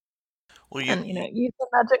more. Well, and use the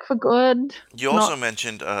magic for good. You also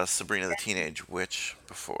mentioned Sabrina the Teenage Witch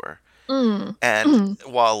before, and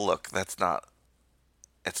while look, it's not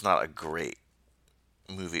a great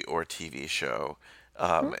movie or TV show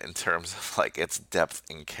in terms of like its depth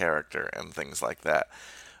in character and things like that.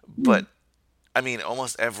 But I mean,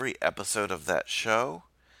 almost every episode of that show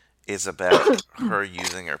is about her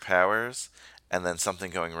using her powers and then something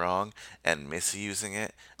going wrong and misusing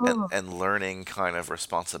it and learning kind of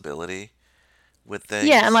responsibility with things.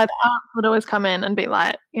 Yeah, and like the aunt would always come in and be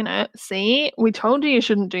like, see, we told you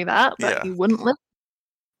shouldn't do that, but you wouldn't listen.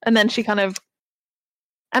 And then she kind of...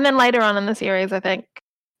 And then later on in the series, I think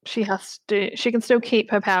she can still keep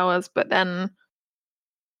her powers, but then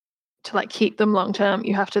to like keep them long term,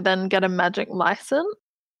 you have to then get a magic license.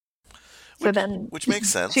 Which makes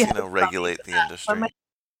sense, regulate the industry.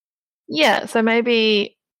 Yeah, so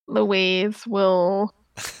maybe Louise will,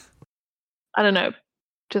 I don't know,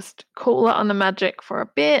 just cool it on the magic for a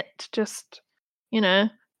bit, just,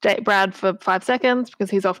 date Brad for 5 seconds because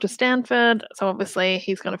he's off to Stanford, so obviously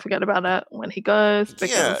he's going to forget about it when he goes.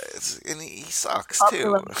 Because and he sucks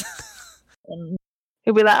too. And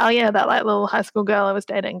he'll be like, oh yeah, that like little high school girl I was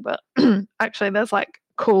dating, but actually there's like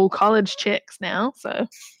cool college chicks now, so...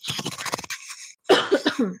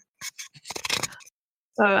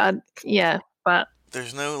 but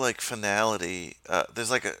there's no like finality.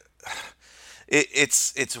 There's like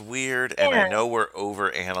it's weird, and I know we're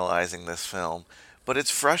over analyzing this film, but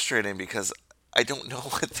it's frustrating because I don't know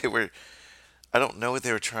what they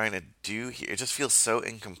were trying to do here. It just feels so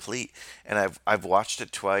incomplete, and I've watched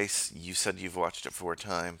it twice. You said you've watched it 4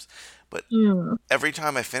 times, but every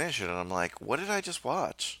time I finish it, I'm like, what did I just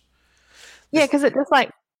watch? Yeah, because it just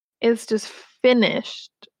like is just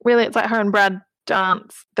finished. Really, it's like her and Brad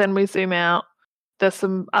dance, then we zoom out, there's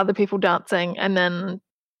some other people dancing, and then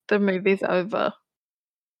the movie's over.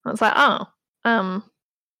 And it's like, I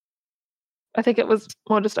think it was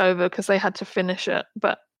more just over because they had to finish it,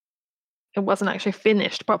 but it wasn't actually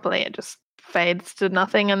finished properly. It just fades to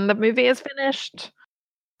nothing and the movie is finished.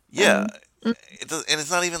 Yeah. It does, and it's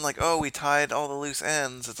not even like, oh, we tied all the loose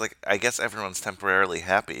ends. It's like, I guess everyone's temporarily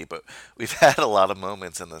happy, but we've had a lot of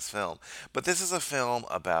moments in this film. But this is a film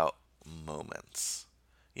about moments.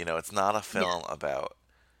 It's not a film about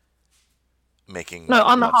making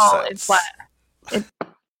on the whole, sense. It's like, it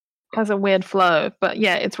has a weird flow, but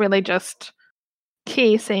yeah, it's really just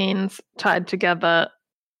key scenes tied together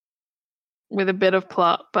with a bit of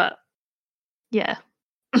plot, but yeah.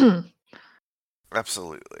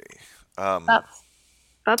 Absolutely.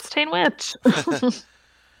 That's Teen Witch.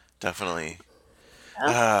 Definitely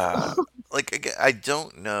Like again, I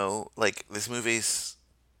don't know. Like this movie's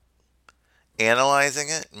analyzing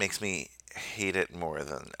it makes me hate it more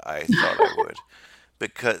than I thought I would.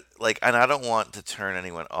 Because like, and I don't want to turn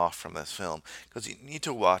anyone off from this film because you need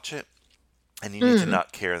to watch it and you need to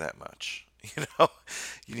not care that much. You know,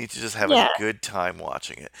 you need to just have a good time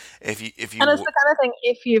watching it. If you And it's the kind of thing,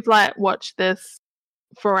 if you've like watched this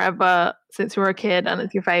forever since you were a kid and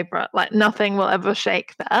it's your favorite, like nothing will ever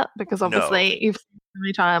shake that because obviously you've seen it so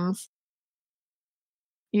many times.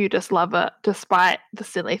 You just love it despite the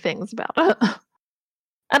silly things about it.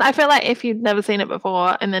 And I feel like if you'd never seen it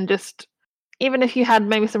before and then just, even if you had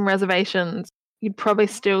maybe some reservations, you'd probably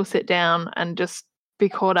still sit down and just be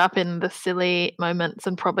caught up in the silly moments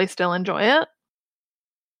and probably still enjoy it.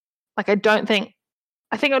 Like I think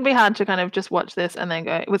it would be hard to kind of just watch this and then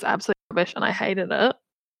go, it was absolutely rubbish and I hated it.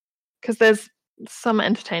 Because there's some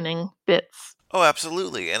entertaining bits. Oh,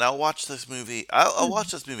 absolutely. And I'll watch this movie. I'll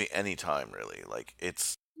watch this movie anytime, really. Like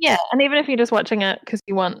it's and even if you're just watching it because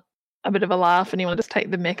you want a bit of a laugh and you want to just take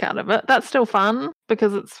the mick out of it, that's still fun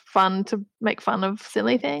because it's fun to make fun of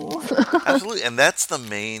silly things. Absolutely, and that's the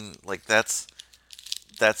main. Like that's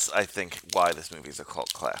I think why this movie is a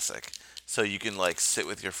cult classic. So you can like sit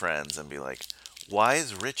with your friends and be like, why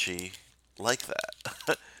is Richie like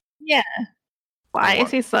that? Yeah. Why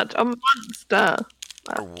is he such a monster?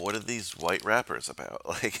 Or what are these white rappers about?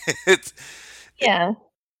 Like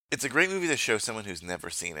it's a great movie to show someone who's never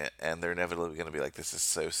seen it, and they're inevitably going to be like, "This is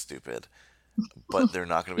so stupid," but they're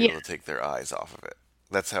not going to be able to take their eyes off of it.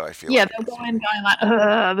 That's how I feel. Yeah, they'll go and go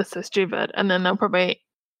like, "This is so stupid," and then they'll probably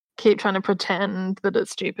keep trying to pretend that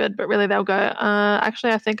it's stupid, but really they'll go,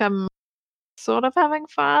 "Actually, I think I'm sort of having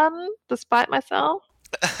fun despite myself."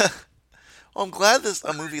 Well, I'm glad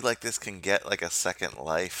a movie like this can get like a second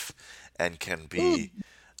life and can be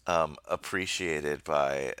appreciated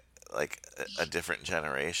by like a different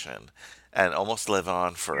generation and almost live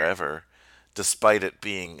on forever, despite it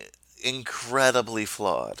being incredibly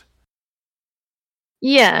flawed.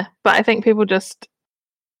 Yeah, but I think people just,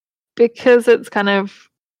 because it's kind of,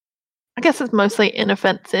 I guess it's mostly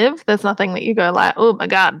inoffensive. There's nothing that you go like, oh my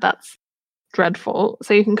god, that's dreadful.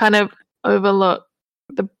 So you can kind of overlook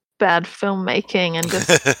the bad filmmaking and just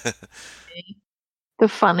the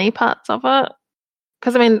funny parts of it.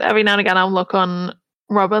 Because I mean, every now and again I'll look on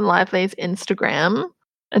Robin Lively's Instagram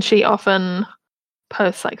and she often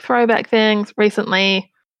posts like throwback things.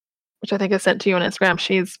 Recently, which I think I sent to you on Instagram,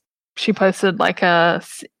 she posted like a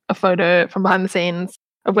photo from behind the scenes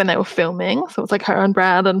of when they were filming. So it's like her and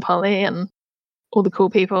Brad and Polly and all the cool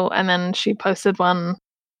people. And then she posted one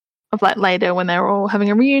of like later when they were all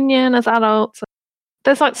having a reunion as adults.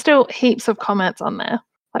 There's like still heaps of comments on there.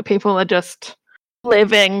 Like people are just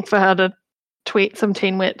living for her to tweet some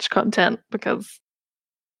Teen Witch content because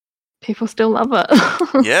people still love it.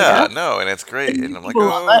 Yeah, no, and it's great. And I'm like,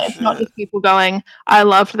 oh, shit. It's not just people going, I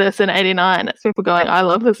loved this in '89. It's people going, I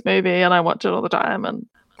love this movie and I watch it all the time. And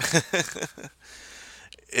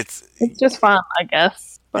it's just fun, I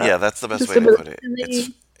guess. Yeah, that's the best way to put it.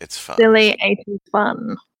 It's fun. Silly 80s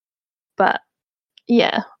fun. But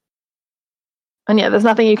yeah. And yeah, there's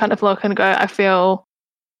nothing you kind of look and go, I feel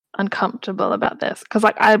uncomfortable about this. Because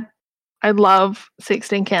like I love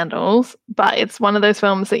 16 Candles, but it's one of those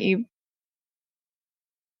films that you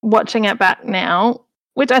watching it back now,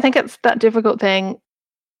 which I think it's that difficult thing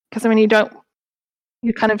because I mean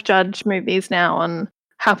you kind of judge movies now on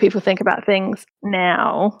how people think about things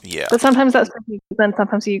now. Yeah. But sometimes that's tricky, then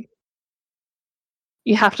sometimes you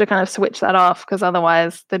have to kind of switch that off because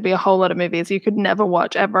otherwise there'd be a whole lot of movies you could never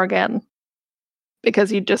watch ever again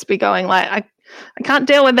because you'd just be going like, I can't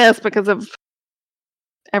deal with this because of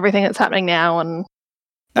everything that's happening now and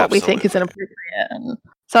what we think is inappropriate. And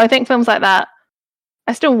so I think films like that,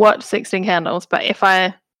 I still watch 16 Candles, but if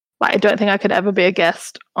I don't think I could ever be a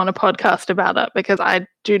guest on a podcast about it because I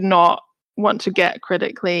do not want to get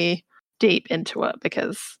critically deep into it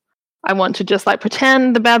because I want to just like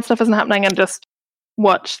pretend the bad stuff isn't happening and just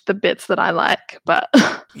watch the bits that I like. But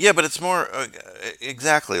yeah, but it's more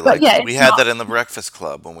exactly like we had that in The Breakfast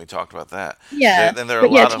Club when we talked about that. Yeah, then there are a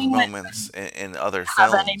lot of moments in other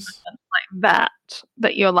films like that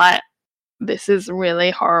you're like, this is really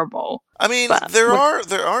horrible. I mean, there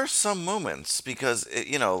are some moments because David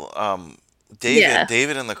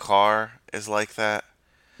in the car is like that.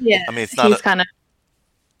 Yeah, I mean, it's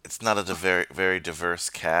not a very very diverse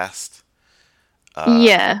cast.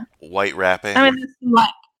 White rapping. I mean, there's like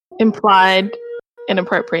implied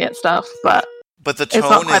inappropriate stuff, but the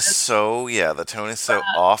tone is so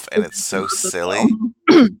off and it's so silly.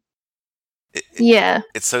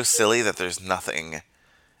 It's so silly that there's nothing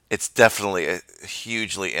It's definitely a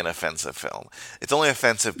hugely inoffensive film. It's only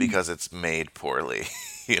offensive because it's made poorly.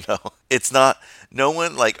 It's not, no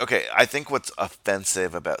one, like, okay, I think what's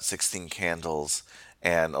offensive about 16 Candles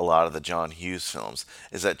and a lot of the John Hughes films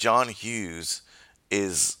is that John Hughes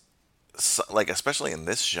is, like, especially in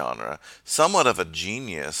this genre, somewhat of a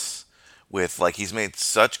genius with, like, he's made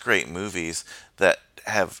such great movies that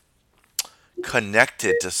have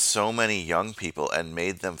connected to so many young people and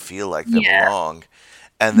made them feel like they belong.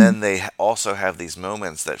 And then they also have these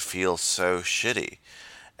moments that feel so shitty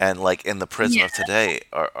and, like, in the prism of today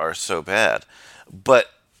are so bad. But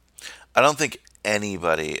I don't think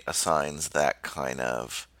anybody assigns that kind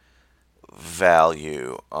of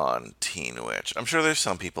value on Teen Witch. I'm sure there's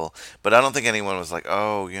some people, but I don't think anyone was like,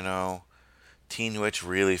 oh, Teen Witch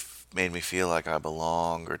really made me feel like I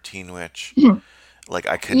belong, or Teen Witch, like,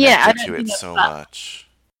 I connected to it so much.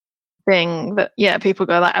 Thing that people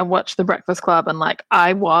go like, I watched The Breakfast Club and, like,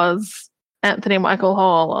 I was Anthony Michael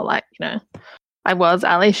Hall, or, like, I was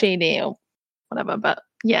Ali Sheedy or whatever. But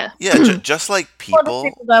just like people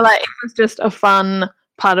go like, it was just a fun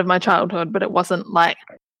part of my childhood, but it wasn't like,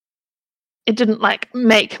 it didn't, like,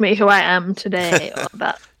 make me who I am today or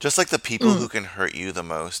that. Just like the people who can hurt you the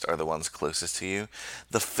most are the ones closest to you,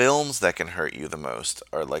 the films that can hurt you the most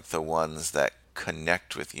are, like, the ones that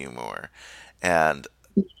connect with you more. And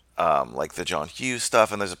like the John Hughes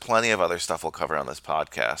stuff, and there's plenty of other stuff we'll cover on this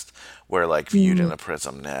podcast where, like, viewed in a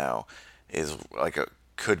prism now is like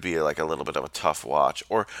could be like a little bit of a tough watch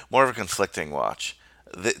or more of a conflicting watch.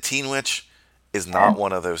 The Teen Witch is not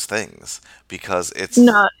one of those things because it's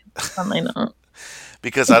certainly not.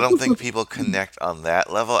 Because I don't think people connect on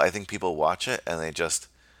that level. I think people watch it and they just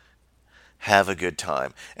have a good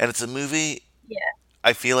time. And it's a movie.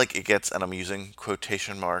 I feel like it gets, and I'm using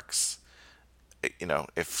quotation marks,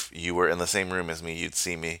 if you were in the same room as me, you'd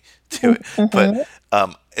see me do it. But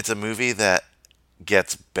it's a movie that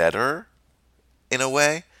gets better in a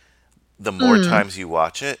way the more times you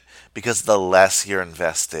watch it, because the less you're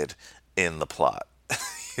invested in the plot.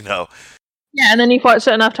 Yeah, and then you've watched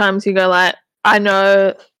it enough times, you go like, I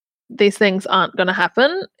know these things aren't going to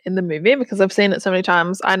happen in the movie because I've seen it so many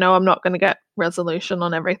times. I know I'm not going to get resolution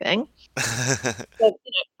on everything. So,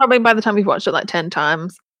 probably by the time you've watched it like 10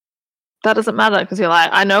 times, that doesn't matter because you're like,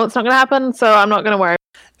 I know it's not going to happen, so I'm not going to worry.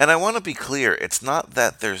 And I want to be clear, it's not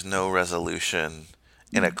that there's no resolution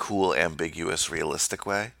in a cool, ambiguous, realistic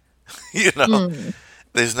way.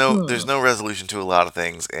 There's no resolution to a lot of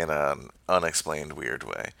things in an unexplained, weird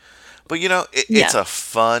way. But it's a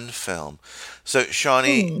fun film. So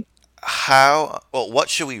Shawnee, what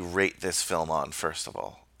should we rate this film on, first of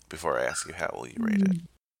all, before I ask you how will you rate it?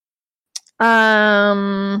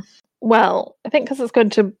 Well, I think because it's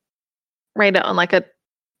good to rate it on like an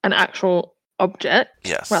actual object.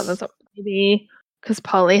 Yes. Rather than maybe because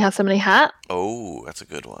Polly has so many hats. Oh, that's a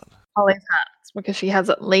good one. Polly's hats, because she has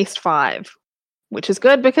at least 5, which is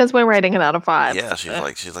good because we're rating it out of 5. Yeah,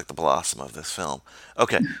 she's like the blossom of this film.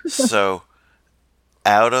 Okay, so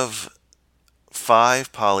out of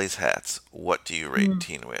 5 Polly's hats, what do you rate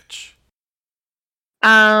Teen Witch?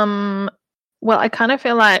 Well, I kind of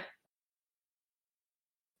feel like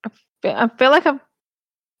on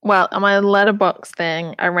my Letterboxd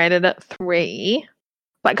thing, I rated it 3.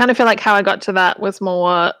 But I kind of feel like how I got to that was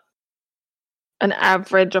more an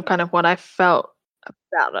average of kind of what I felt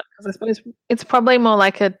about it. Because I suppose it's probably more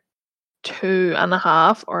like a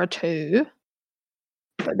 2.5 or a 2.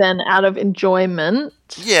 But then out of enjoyment...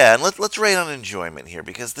 Yeah, and let's rate on enjoyment here,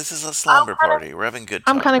 because this is a slumber party. We're having good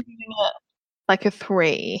time. I'm kind of giving it like a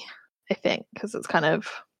 3, I think, because it's kind of...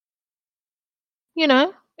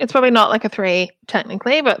 it's probably not like a 3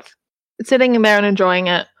 technically, but sitting in there and enjoying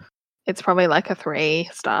it, it's probably like a 3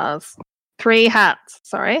 stars. 3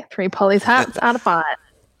 Polly's hats out of 5.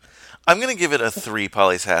 I'm going to give it a 3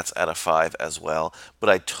 Polly's hats out of 5 as well, but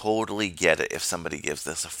I totally get it if somebody gives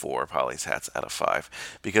this a 4 Polly's hats out of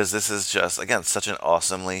 5, because this is just, again, such an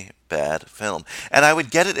awesomely bad film. And I would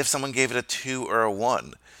get it if someone gave it a 2 or a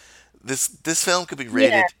 1. This film could be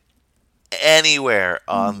rated anywhere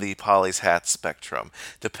on the Polly's hats spectrum,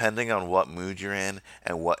 depending on what mood you're in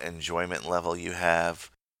and what enjoyment level you have.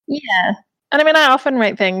 Yeah. And I mean, I often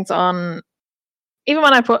rate things on, even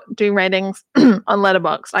when I do ratings on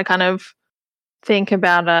Letterboxd, I kind of think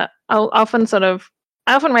about it. I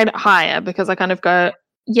often rate it higher because I kind of go,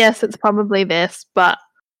 yes, it's probably this, but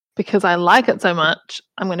because I like it so much,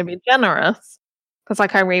 I'm going to be generous. Because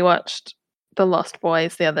like I rewatched The Lost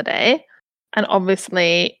Boys the other day, and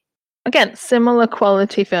obviously, again, similar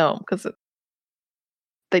quality film because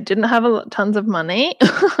they didn't have tons of money.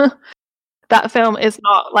 That film is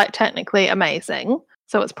not like technically amazing,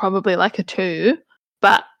 so it's probably like a 2.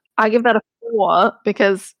 But I give that a 4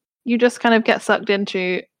 because you just kind of get sucked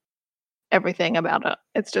into everything about it.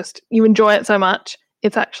 It's just, you enjoy it so much,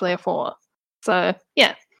 it's actually a 4. So,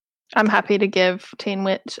 yeah, I'm happy to give Teen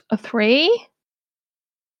Witch a 3.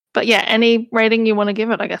 But yeah, any rating you want to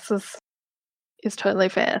give it, I guess, is totally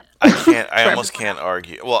fair. I almost can't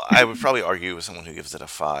argue. Well, I would probably argue with someone who gives it a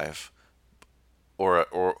 5.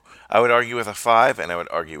 Or I would argue with a 5, and I would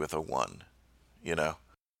argue with a 1. You know?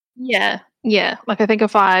 Yeah. Like, I think a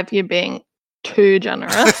 5, you're being too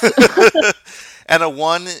generous. And a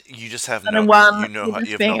 1, you just have And no, a 1, you you're have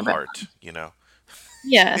just being no a bit- heart. You know?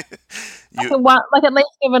 Yeah. Like, like, at least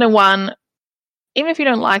give it a 1. Even if you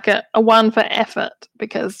don't like it, a 1 for effort,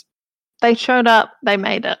 because they showed up, they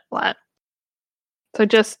made it. Like, so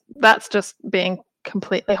that's just being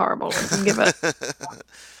completely horrible. If you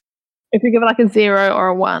give it like a 0 or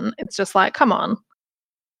a 1, it's just like, come on.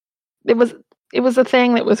 It was a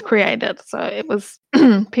thing that was created, so it was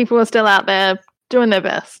people were still out there doing their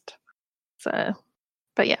best. So,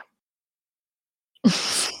 but yeah.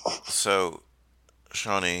 So,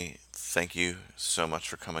 Shawnee, thank you so much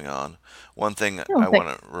for coming on. One thing I thanks.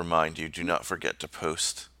 want to remind you, do not forget to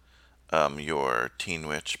post your Teen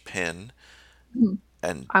Witch pin.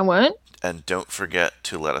 And I won't. And don't forget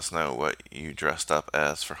to let us know what you dressed up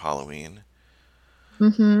as for Halloween.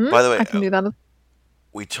 Mm-hmm. By the way, I can do that.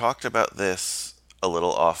 We talked about this a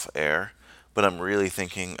little off air, but I'm really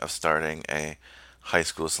thinking of starting a high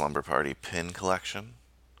school slumber party pin collection.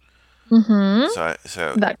 Mm-hmm.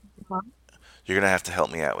 So that you're gonna have to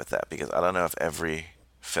help me out with that because I don't know if every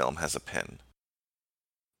film has a pin.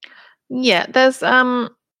 Yeah, there's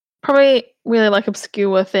probably really like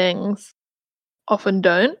obscure things often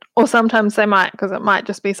don't, or sometimes they might, because it might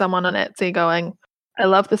just be someone on Etsy going, I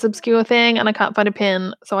love this obscure thing and I can't find a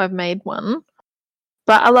pin, so I've made one.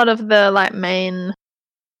 But a lot of the like main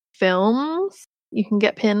films you can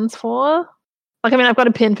get pins for. Like, I mean, I've got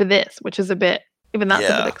a pin for this, which is a bit, even that's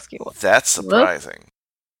a bit obscure. That's surprising.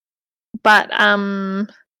 But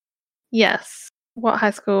yes, what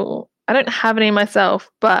high school? I don't have any myself,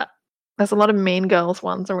 but there's a lot of Mean Girls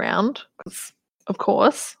ones around, of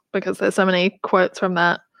course, because there's so many quotes from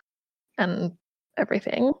that and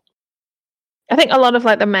everything. I think a lot of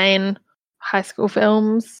like the main high school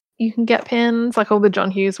films, you can get pins, like all the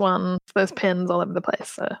John Hughes ones. There's pins all over the place.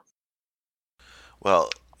 So, well,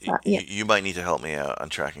 yeah. you might need to help me out on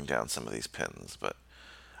tracking down some of these pins, but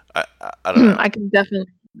I don't know. I can definitely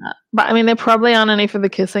do that. But I mean, there probably aren't any for the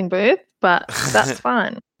kissing booth, but that's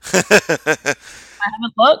fine. I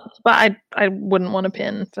haven't looked, but I wouldn't want a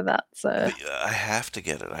pin for that. So I have to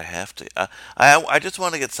get it. I have to. I just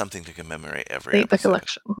want to get something to commemorate every episode. The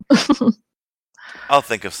collection. I'll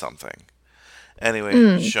think of something.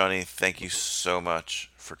 Anyway, Shawnee, thank you so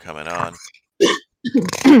much for coming on.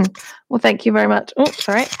 Well, thank you very much. Oh,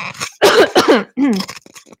 sorry.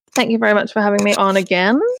 Thank you very much for having me on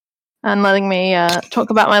again and letting me talk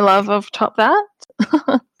about my love of Top That.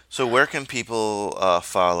 So where can people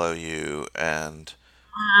follow you and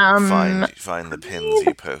find the pins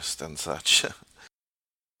you post and such?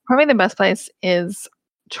 Probably the best place is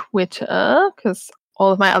Twitter, because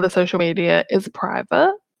all of my other social media is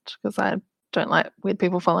private, because I don't like weird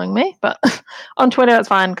people following me. But on Twitter it's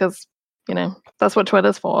fine, because, you know, that's what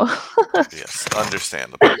Twitter's for. Yes,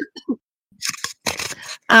 understandable.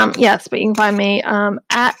 Yes, but you can find me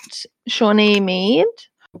at Shawnee Mead,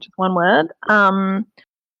 which is one word.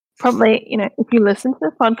 Probably, you know, if you listen to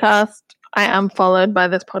this podcast, I am followed by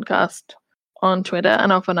this podcast on Twitter,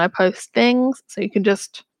 and often I post things, so you can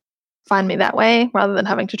just find me that way rather than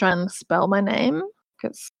having to try and spell my name,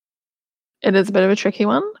 because it is a bit of a tricky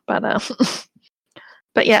one.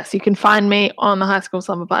 But yes, you can find me on the High School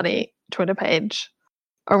Slumber Party Twitter page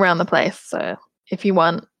around the place. So if you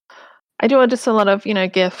want, I do just a lot of, you know,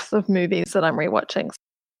 GIFs of movies that I'm rewatching. So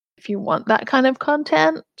if you want that kind of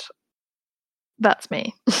content, that's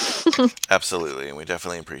me. Absolutely, and we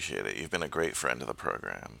definitely appreciate it. You've been a great friend of the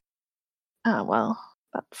program. Oh, well,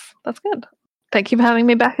 that's good. Thank you for having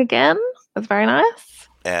me back again. That's very nice.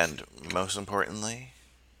 And most importantly,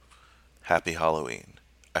 happy Halloween.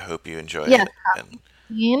 I hope you enjoy it and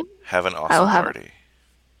have an awesome party.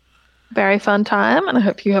 Very fun time, and I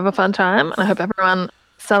hope you have a fun time, and I hope everyone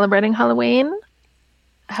celebrating Halloween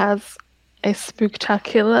has a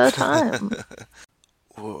spooktacular time.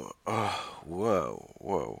 Whoa,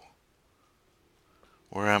 whoa.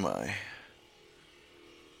 Where am I?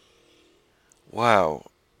 Wow.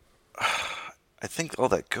 I think all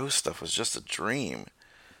that ghost stuff was just a dream.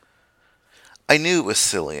 I knew it was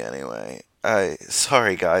silly anyway.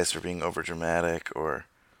 Sorry guys for being overdramatic, or...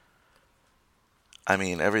 I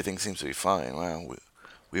mean, everything seems to be fine. Wow,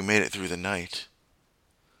 we made it through the night.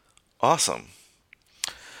 Awesome.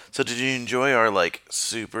 So did you enjoy our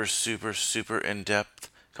super in-depth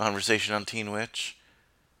conversation on Teen Witch?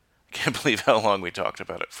 I can't believe how long we talked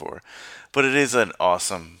about it for. But it is an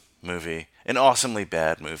awesome movie. An awesomely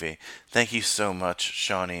bad movie. Thank you so much,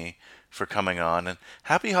 Shawnee, for coming on. And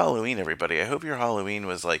happy Halloween, everybody. I hope your Halloween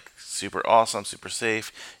was super awesome, super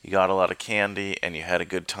safe. You got a lot of candy and you had a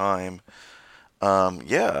good time.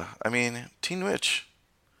 Teen Witch.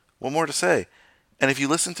 What more to say? And if you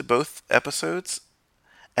listen to both episodes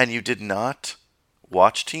and you did not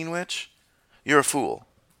watch Teen Witch, you're a fool.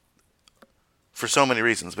 For so many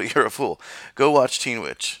reasons, but you're a fool. Go watch Teen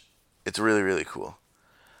Witch. It's really, really cool.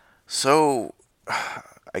 So,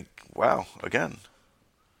 again,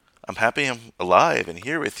 I'm happy I'm alive and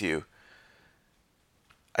here with you.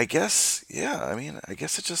 I guess it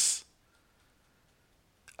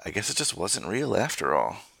just wasn't real after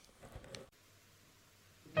all.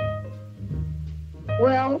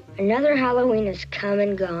 Well, another Halloween has come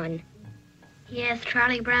and gone. Yes,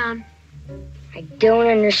 Charlie Brown. I don't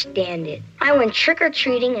understand it. I went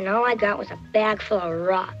trick-or-treating and all I got was a bag full of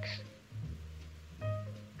rocks.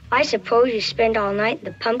 I suppose you spend all night in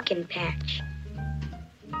the pumpkin patch.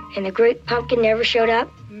 And the great pumpkin never showed up?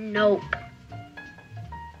 Nope.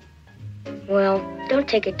 Well, don't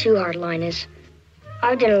take it too hard, Linus.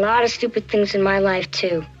 I've done a lot of stupid things in my life,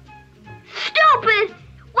 too. Stupid?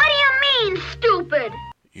 What do you mean, stupid?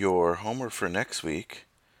 Your homework for next week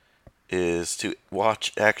is to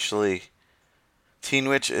watch, Teen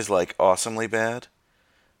Witch is awesomely bad.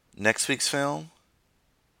 Next week's film,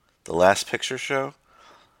 The Last Picture Show,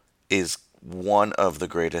 is one of the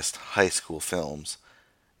greatest high school films,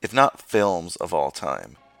 if not films of all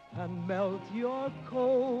time. And melt your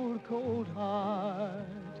cold, cold heart.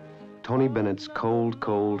 Tony Bennett's Cold,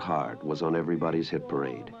 Cold Heart was on everybody's hit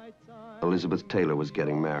parade. Elizabeth Taylor was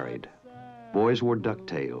getting married. Boys wore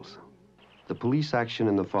ducktails. The police action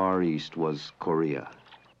in the Far East was Korea.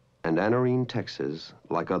 And Anarene, Texas,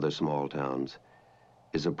 like other small towns,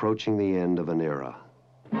 is approaching the end of an era.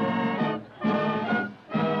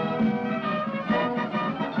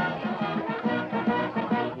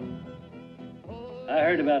 I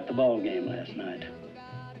heard about the ball game last night.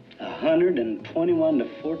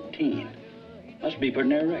 121-14. Must be pretty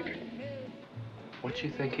near record. What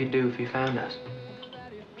you think he'd do if he found us?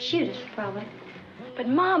 Shoot us, probably. But,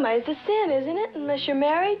 Mama, it's a sin, isn't it? Unless you're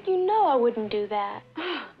married, you know I wouldn't do that.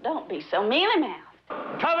 Don't be so mealy-mouthed.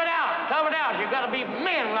 Tough it out. You gotta be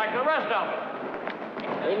men like the rest of them.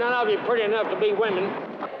 Ain't none of you pretty enough to be women.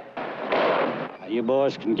 You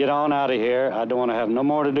boys can get on out of here. I don't want to have no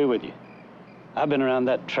more to do with you. I've been around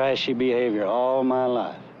that trashy behavior all my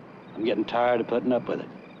life. I'm getting tired of putting up with it.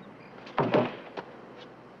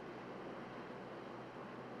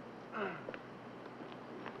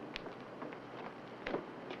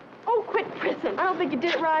 Oh, quit prison. I don't think you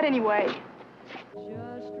did it right anyway.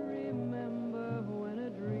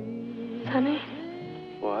 Honey?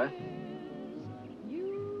 What?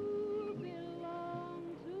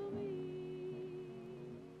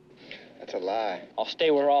 That's a lie. I'll stay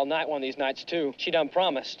with her all night one of these nights, too. She done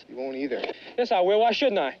promised. You won't either. Yes, I will. Why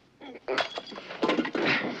shouldn't I?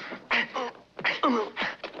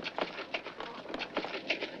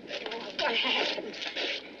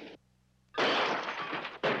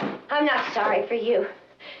 I'm not sorry for you.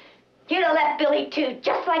 You'd have left Billy, too,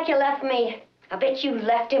 just like you left me. I bet you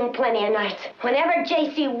left him plenty of nights. Whenever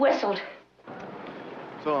J.C. whistled.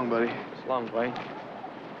 So long, buddy. So long, Dwayne.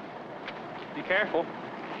 Be careful.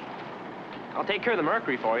 I'll take care of the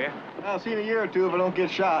mercury for you. I'll see you in a year or two if I don't get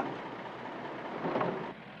shot.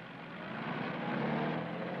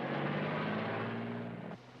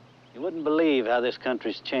 You wouldn't believe how this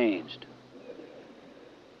country's changed.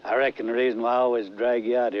 I reckon the reason why I always drag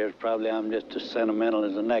you out here is probably I'm just as sentimental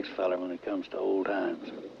as the next fella when it comes to old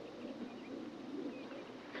times.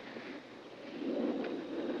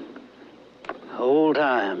 Old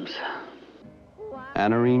times.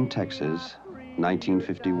 Anarene, Texas,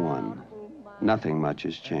 1951. Nothing much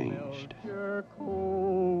has changed.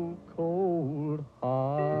 Cold, cold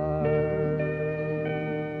heart.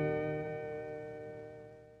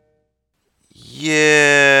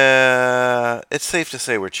 Yeah, it's safe to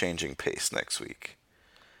say we're changing pace next week.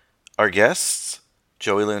 Our guests,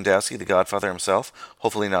 Joey Lewandowski, the Godfather himself,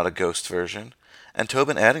 hopefully not a ghost version, and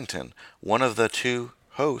Tobin Addington, one of the two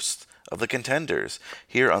hosts of The Contenders,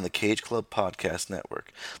 here on the Cage Club Podcast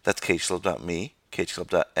Network. That's cageclub.me,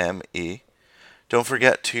 cageclub.me. Don't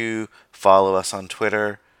forget to follow us on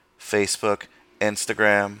Twitter, Facebook,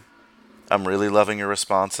 Instagram. I'm really loving your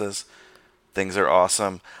responses. Things are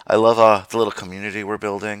awesome. I love the little community we're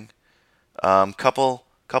building. Couple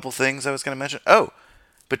things I was going to mention. Oh,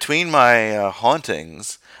 between my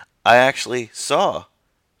hauntings, I actually saw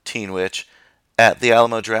Teen Witch at the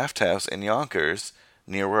Alamo Drafthouse in Yonkers,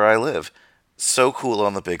 near where I live. So cool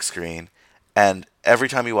on the big screen. And every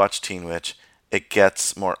time you watch Teen Witch, it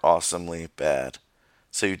gets more awesomely bad.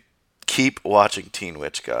 So you keep watching Teen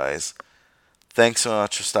Witch, guys. Thanks so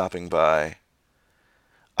much for stopping by.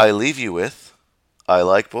 I leave you with I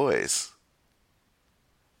Like Boys.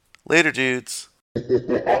 Later, dudes.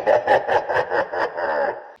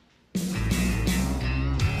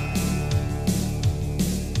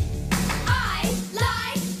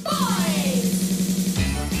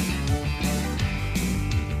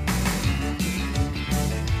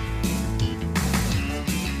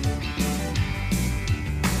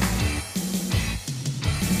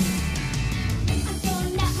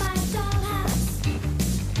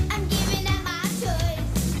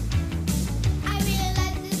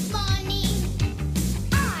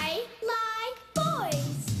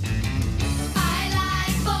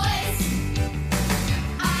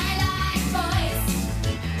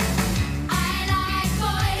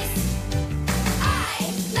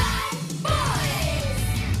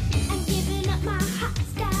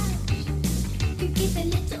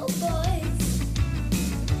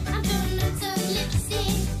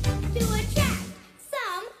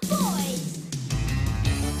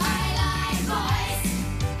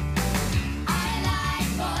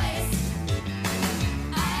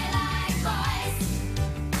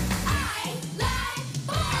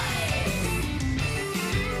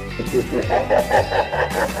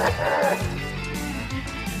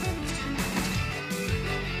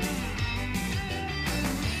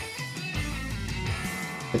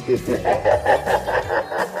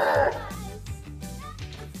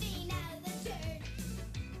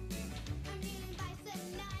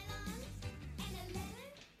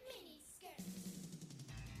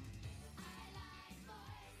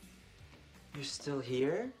 You're still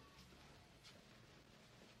here?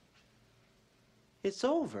 It's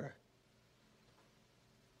over.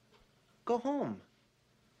 Go home.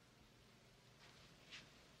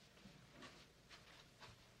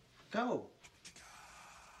 Go.